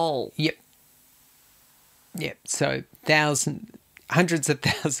make a bowl. Yep. So hundreds of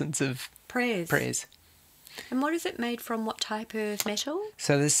thousands of prayers. And what is it made from? What type of metal?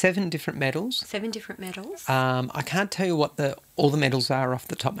 So there's 7 different metals. 7 different metals. I can't tell you what all the metals are off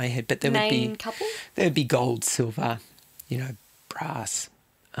the top of my head, but there would be couple. There would be gold, silver, brass,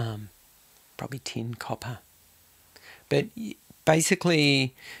 probably tin, copper. But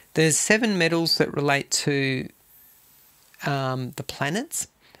basically, there's 7 metals that relate to the planets,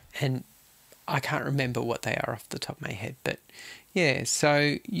 and I can't remember what they are off the top of my head, but yeah,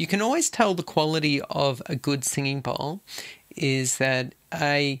 so you can always tell the quality of a good singing bowl is that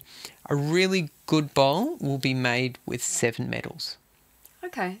a really good bowl will be made with 7 metals.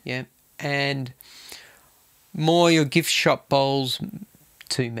 Okay. Yeah, and more your gift shop bowls,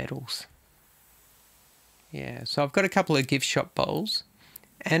 2 metals. Yeah, so I've got a couple of gift shop bowls,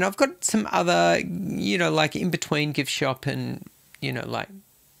 and I've got some other, like in between gift shop and, like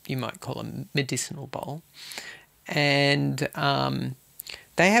you might call a medicinal bowl. And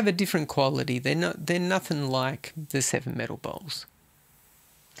They have a different quality. They're nothing like the 7 metal bowls.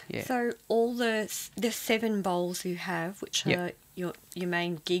 Yeah. So all the 7 bowls you have, which are your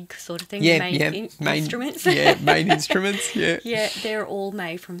main gig sort of thing, main instruments. Yeah, main instruments, yeah. Yeah, they're all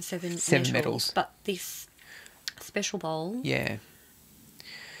made from 7 metals. But this special bowl,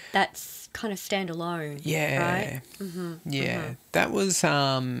 that's kind of standalone, right? Mm-hmm. Yeah, mm-hmm. That was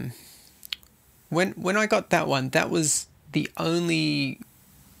when I got that one. That was the only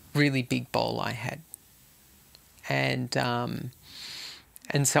really big bowl I had, and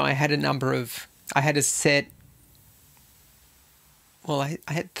so I had I had a set. Well, I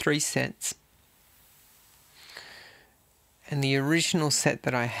had 3 sets, and the original set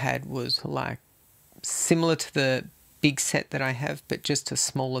that I had was like similar to the big set that I have, but just a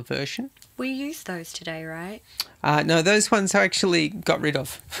smaller version. We used those today, right? No, those ones I actually got rid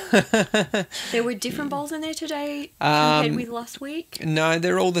of. There were different bowls in there today compared with last week? No,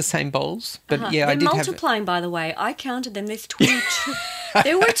 they're all the same bowls. But yeah, they're multiplying, by the way. I counted them. There's 22.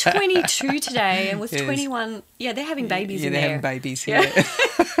 There were 22 today and was 21. Yeah, they're having babies in there. Yeah, they're having babies, yeah.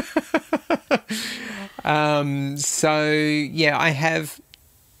 So, yeah, I have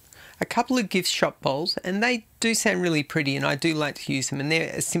a couple of gift shop bowls, and they do sound really pretty, and I do like to use them, and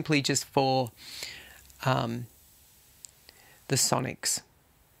they're simply just for the sonics.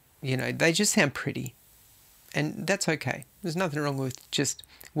 You know, they just sound pretty, and that's okay. There's nothing wrong with just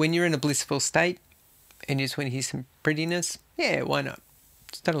when you're in a blissful state and you just want to hear some prettiness, yeah, why not?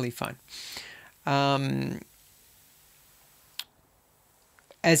 It's totally fine.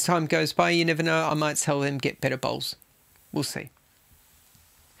 As time goes by, you never know, I might sell them, get better bowls. We'll see.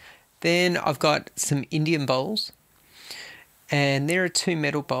 Then I've got some Indian bowls, and they're a 2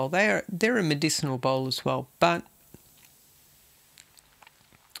 metal bowl. They're a medicinal bowl as well, but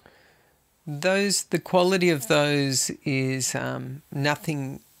the quality of those is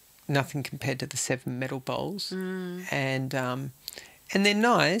nothing compared to the 7 metal bowls, and they're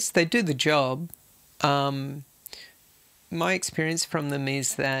nice. They do the job. My experience from them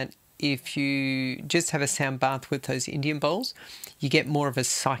is that if you just have a sound bath with those Indian bowls, you get more of a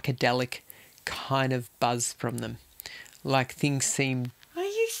psychedelic kind of buzz from them. Like things seem... Are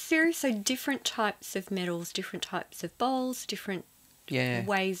you serious? So different types of metals, different types of bowls, different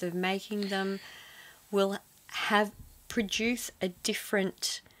ways of making them will produce a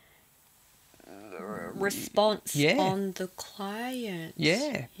different response on the client.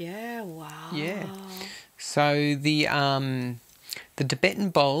 Yeah. Yeah, wow. Yeah. So the Tibetan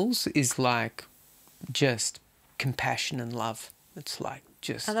bowls is like just compassion and love. It's like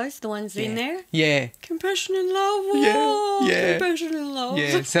just... Are those the ones in there? Yeah. Compassion and love. Oh, yeah. Compassion and love.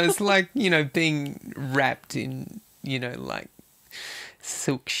 Yeah. So it's like, you know, being wrapped in, you know, like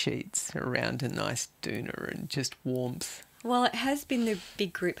silk sheets around a nice doona and just warmth. Well, it has been the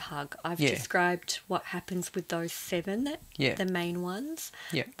big group hug. I've described what happens with those 7, the main ones.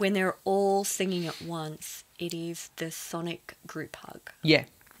 Yeah. When they're all singing at once, it is the sonic group hug. Yeah.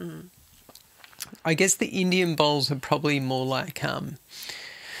 Mm. I guess the Indian bowls are probably more like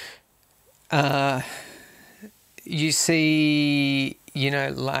you see, you know,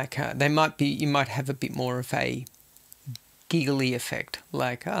 like you might have a bit more of a giggly effect,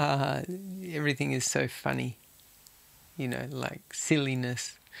 like everything is so funny. You know, like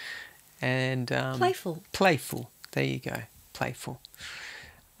silliness and... playful. Playful. There you go. Playful.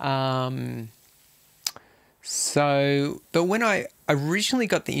 But when I originally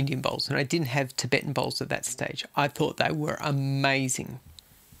got the Indian bowls, and I didn't have Tibetan bowls at that stage, I thought they were amazing.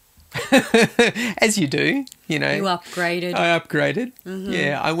 As you do, you know. You upgraded. I upgraded. Mm-hmm.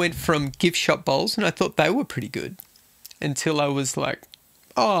 Yeah, I went from gift shop bowls, and I thought they were pretty good until I was like,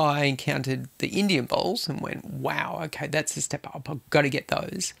 I encountered the Indian bowls and went, wow, okay, that's a step up. I've got to get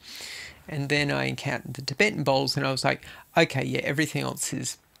those. And then I encountered the Tibetan bowls and I was like, okay, yeah, everything else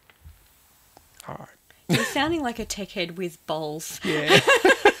is all right. You're sounding like a tech head with bowls. Yeah.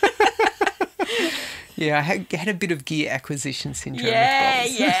 Yeah, I had a bit of gear acquisition syndrome with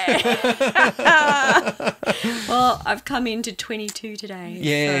bowls. Yeah. Well, I've come into 22 today.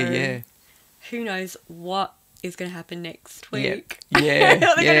 Yeah. Who knows what is going to happen next week. Yeah. Are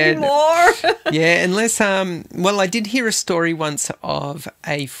there going to be more? Yeah, unless, well, I did hear a story once of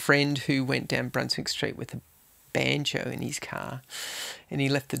a friend who went down Brunswick Street with a banjo in his car and he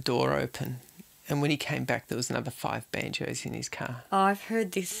left the door open. And when he came back, there was another 5 banjos in his car. Oh, I've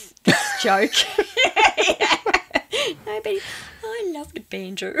heard this joke. No, but I love the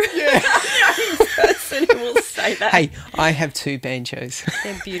banjo. Yeah. The only person who will say that. Hey, I have 2 banjos.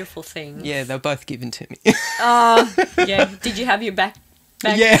 They're beautiful things. Yeah, they're both given to me. Oh, yeah. Did you have your back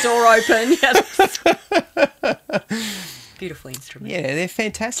door open? Beautiful instrument. Yeah, they're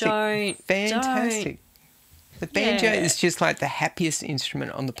fantastic. Fantastic. The banjo is just like the happiest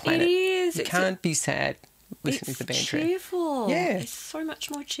instrument on the planet. It is. You can't be sad listening to the banjo. It's cheerful. Yeah. It's so much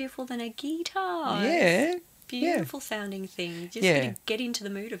more cheerful than a guitar. Yeah. It's a beautiful sounding thing. You just got to get into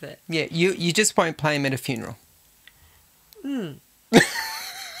the mood of it. Yeah, you just won't play them at a funeral.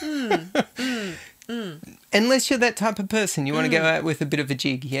 Unless you're that type of person. You want to go out with a bit of a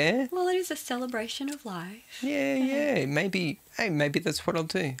jig, yeah? Well, it is a celebration of life. Yeah. Maybe that's what I'll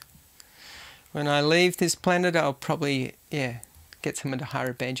do. When I leave this planet, I'll probably, get someone to hire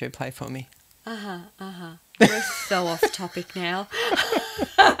a banjo play for me. We're so off topic now.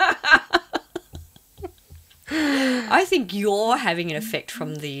 I think you're having an effect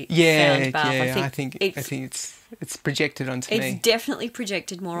from the sound bath. I think it's projected onto me. It's definitely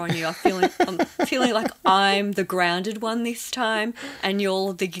projected more on you. I'm feeling like I'm the grounded one this time, and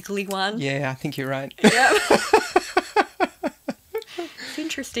you're the giggly one. Yeah, I think you're right. Yeah. It's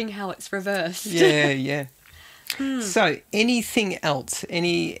interesting how it's reversed. Yeah. So, anything else?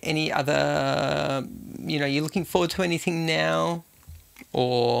 Any other? You're looking forward to anything now,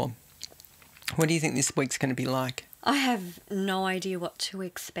 or what do you think this week's going to be like? I have no idea what to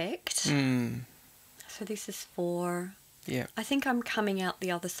expect. So this is for... Yeah. I think I'm coming out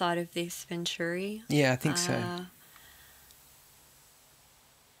the other side of this, Venturi. Yeah, I think so.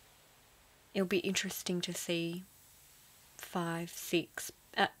 It'll be interesting to see 5, 6...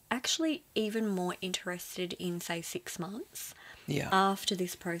 actually, even more interested in, say, 6 months. Yeah. After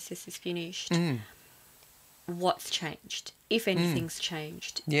this process is finished. What's changed? If anything's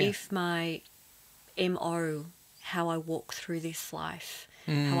changed. Yeah. If my MO, how I walk through this life,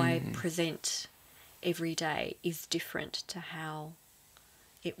 how I present every day is different to how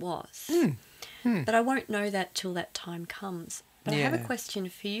it was. But I won't know that till that time comes. But I have a question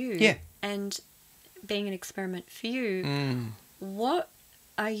for you. Yeah. And being an experiment for you, what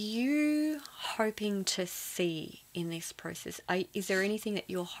are you hoping to see in this process? Is there anything that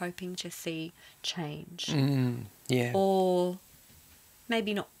you're hoping to see change? Yeah. Or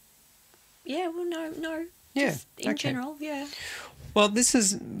maybe not. Yeah, well, no. Yeah, just in general, yeah. Well, this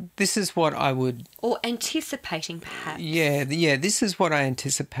is what I would... Or anticipating, perhaps. Yeah, this is what I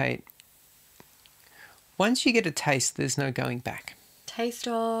anticipate. Once you get a taste, there's no going back. Taste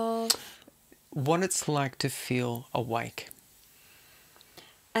of... What it's like to feel awake.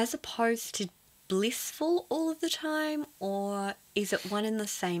 As opposed to blissful all of the time, or is it one and the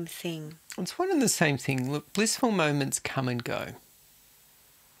same thing? It's one and the same thing. Look, blissful moments come and go.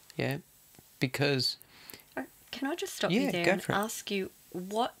 Yeah, because... Can I just stop you there and ask you,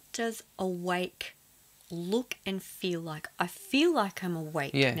 what does awake look and feel like? I feel like I'm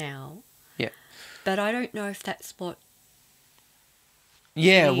awake now. Yeah. But I don't know if that's what...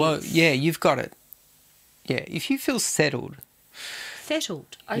 Yeah, well, yeah, you've got it. Yeah, if you feel settled.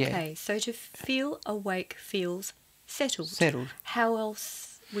 Settled. Okay, so to feel awake feels settled. Settled. How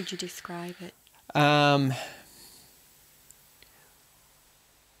else would you describe it?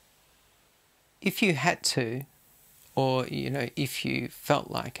 If you had to, or, if you felt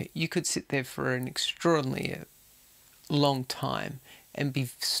like it, you could sit there for an extraordinarily long time and be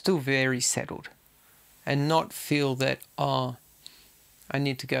still very settled and not feel that, I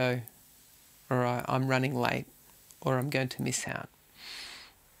need to go, or I'm running late, or I'm going to miss out.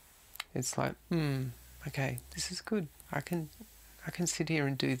 It's like, okay, this is good. I can sit here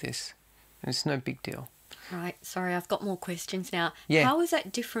and do this. And it's no big deal. Right, sorry, I've got more questions now. Yeah. How is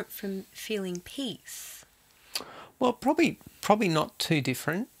that different from feeling peace? Well, probably not too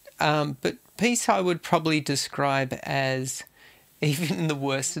different. But peace I would probably describe as, even in the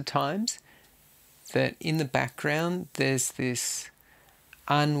worst of times, that in the background there's this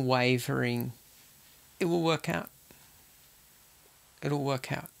unwavering, it will work out. It'll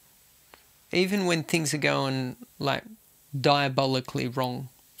work out. Even when things are going like diabolically wrong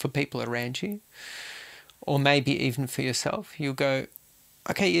for people around you, or maybe even for yourself, you'll go,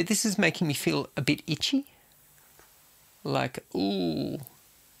 okay, yeah, this is making me feel a bit itchy. Like, ooh,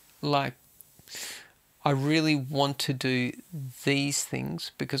 like I really want to do these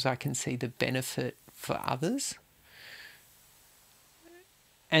things because I can see the benefit for others.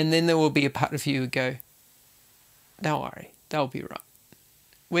 And then there will be a part of you who go, don't worry, they'll be right.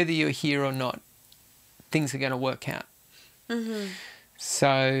 Whether you're here or not, things are going to work out. Mm-hmm.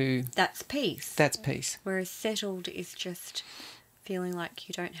 So... That's peace. That's peace. Whereas settled is just feeling like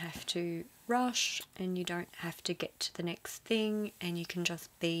you don't have to rush and you don't have to get to the next thing, and you can just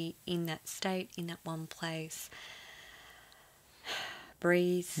be in that state, in that one place.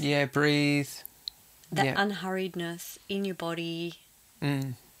 Breathe. Yeah, breathe. That unhurriedness in your body.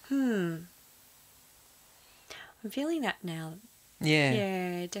 I'm feeling that now. Yeah.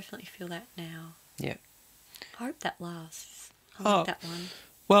 Yeah, I definitely feel that now. Yeah. I hope that lasts. I Oh, like that one.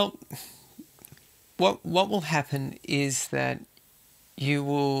 well, what will happen is that you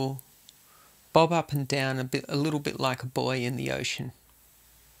will bob up and down a little bit like a buoy in the ocean.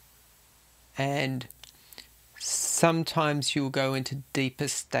 And sometimes you'll go into deeper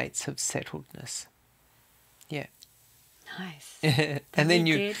states of settledness. Yeah. Nice. And then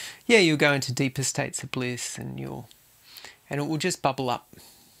you'll go into deeper states of bliss, and it will just bubble up.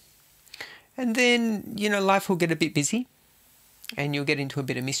 And then, life will get a bit busy, and you'll get into a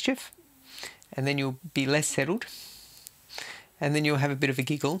bit of mischief, and then you'll be less settled, and then you'll have a bit of a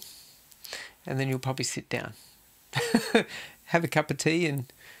giggle, and then you'll probably sit down, have a cup of tea,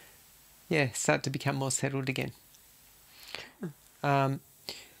 and start to become more settled again.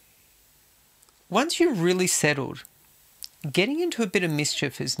 Once you're really settled, getting into a bit of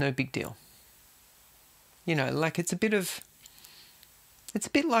mischief is no big deal. Like it's a bit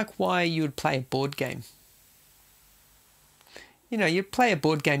like why you would play a board game. You'd play a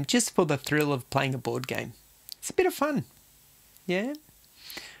board game just for the thrill of playing a board game. It's a bit of fun. Yeah.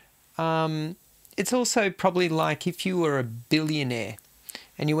 It's also probably like if you were a billionaire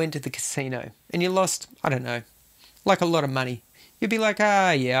and you went to the casino and you lost, I don't know, like a lot of money. You'd be like,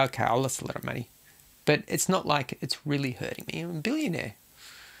 yeah, okay, I lost a lot of money. But it's not like it's really hurting me. I'm a billionaire.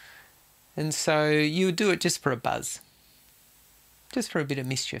 And so you would do it just for a buzz. Just for a bit of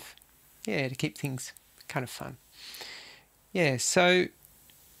mischief. Yeah, to keep things kind of fun. Yeah, so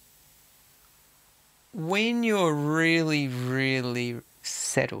when you're really, really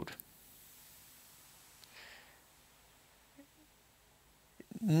settled,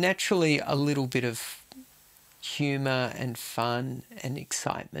 naturally a little bit of humour and fun and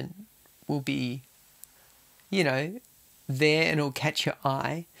excitement will be, there, and it'll catch your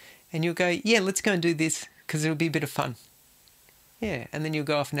eye, and you'll go, yeah, let's go and do this because it'll be a bit of fun. Yeah, and then you'll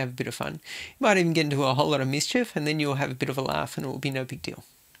go off and have a bit of fun. You might even get into a whole lot of mischief, and then you'll have a bit of a laugh, and it will be no big deal.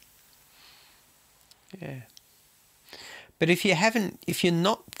 Yeah. But if you're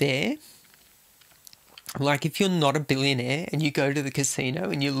not there, like if you're not a billionaire and you go to the casino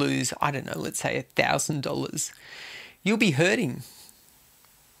and you lose, I don't know, let's say $1,000, you'll be hurting.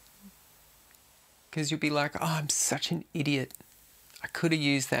 Because you'll be like, oh, I'm such an idiot. I could have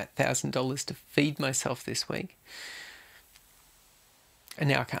used that $1,000 to feed myself this week. And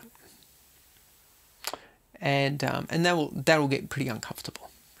now I can't. And that will get pretty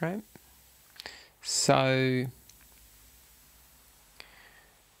uncomfortable, right? So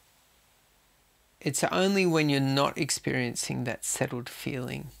it's only when you're not experiencing that settled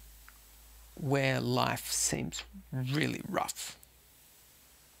feeling where life seems really rough.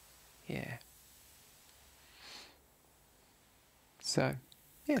 Yeah. So,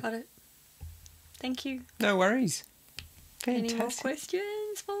 yeah. Got it. Thank you. No worries. Fantastic. Any more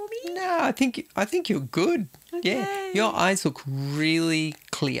questions for me? No, I think you're good. Okay. Yeah, your eyes look really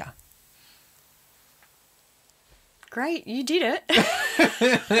clear. Great, you did it.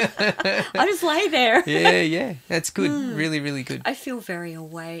 I just lay there. Yeah, that's good. Really, really good. I feel very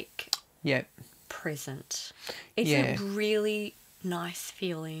awake. Yeah. Present. It's a really nice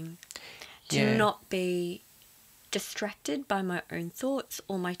feeling to not be distracted by my own thoughts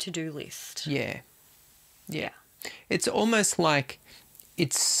or my to-do list. Yeah. It's almost like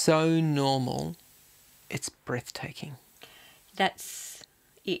it's so normal, it's breathtaking. That's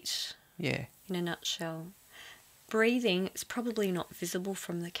it. Yeah. In a nutshell. Breathing is probably not visible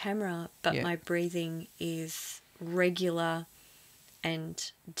from the camera, but my breathing is regular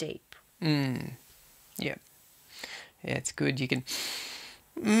and deep. Yeah. Yeah, it's good. You can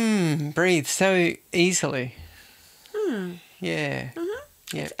breathe so easily. Yeah. Mm-hmm.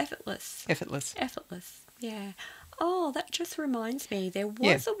 Yeah. It's effortless. Effortless. Yeah. Oh, that just reminds me. There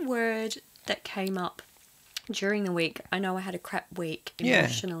was a word that came up during the week. I know I had a crap week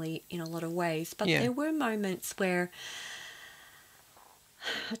emotionally in a lot of ways, but there were moments where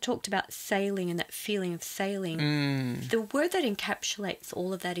I talked about sailing and that feeling of sailing. The word that encapsulates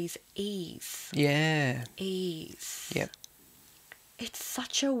all of that is ease. Yeah. Ease. Yep. It's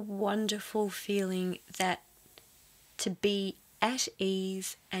such a wonderful feeling that to be at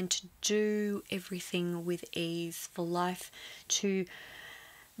ease and to do everything with ease, for life to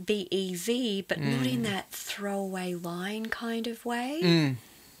be easy, but not in that throwaway line kind of way.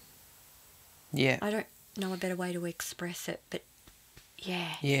 Yeah. I don't know a better way to express it, but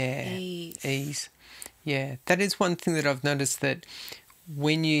ease. Yeah, that is one thing that I've noticed, that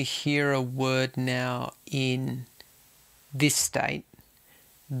when you hear a word now in this state,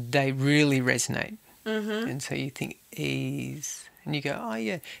 they really resonate. And so you think ease, And you go, oh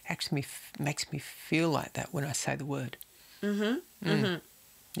yeah, actually makes me feel like that when I say the word. Yeah.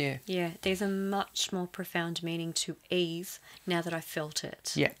 Yeah, there's a much more profound meaning to ease now that I felt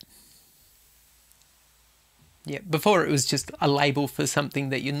it. Yeah. Yeah. Before it was just a label for something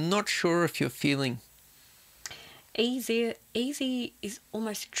that you're not sure if you're feeling. Easy is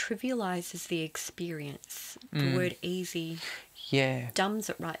almost trivializes the experience. The word easy dumbs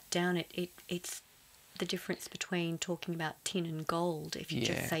it right down. It's the difference between talking about tin and gold if you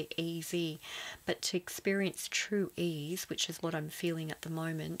just say easy. But to experience true ease, which is what I'm feeling at the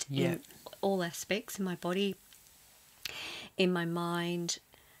moment in all aspects, in my body, in my mind,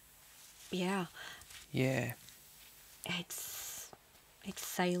 it's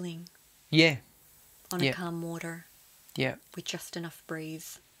sailing on a calm water with just enough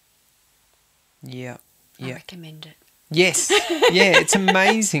breeze. I recommend it. Yes. Yeah, it's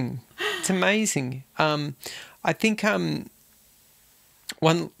amazing. It's amazing. I think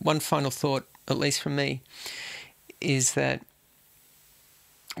one final thought, at least from me, is that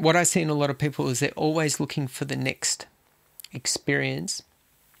what I see in a lot of people is they're always looking for the next experience,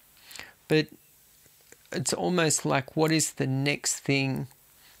 but it's almost like, what is the next thing,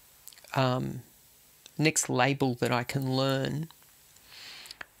 next label that I can learn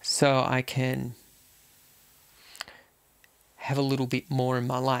so I can have a little bit more in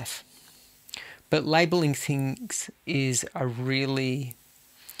my life. But labeling things is a really,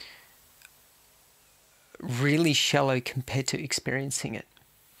 really shallow compared to experiencing it.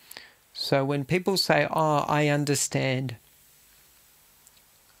 So when people say, oh, I understand,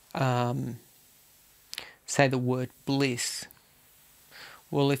 say the word bliss.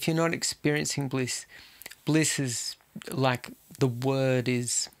 Well, if you're not experiencing bliss, bliss is like, the word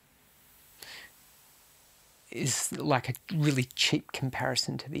is like a really cheap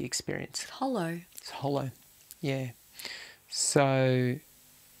comparison to the experience. It's hollow. It's hollow, yeah. So,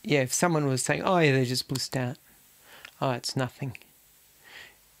 yeah, if someone was saying, oh, yeah, they're just blissed out. Oh, it's nothing.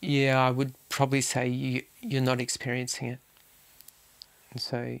 Yeah, I would probably say you're not experiencing it. And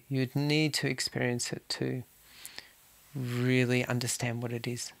so you'd need to experience it to really understand what it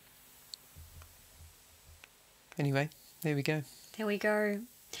is. Anyway, there we go. There we go.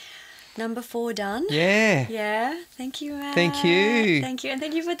 Number 4 done. Yeah. Yeah. Thank you, Matt. Thank you. Thank you. And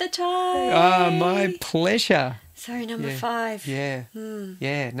thank you for the time. Oh, my pleasure. So number 5. Yeah.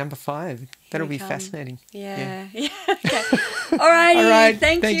 Yeah, number 5. That'll be fascinating. Yeah. Okay. All right.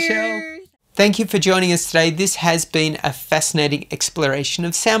 Thanks, you. Shell. Thank you for joining us today. This has been a fascinating exploration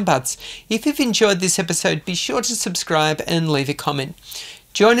of sound baths. If you've enjoyed this episode, be sure to subscribe and leave a comment.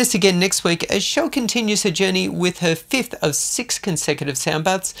 Join us again next week as Shell continues her journey with her 5th of 6 consecutive sound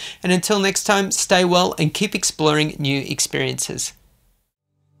baths. And until next time, stay well and keep exploring new experiences.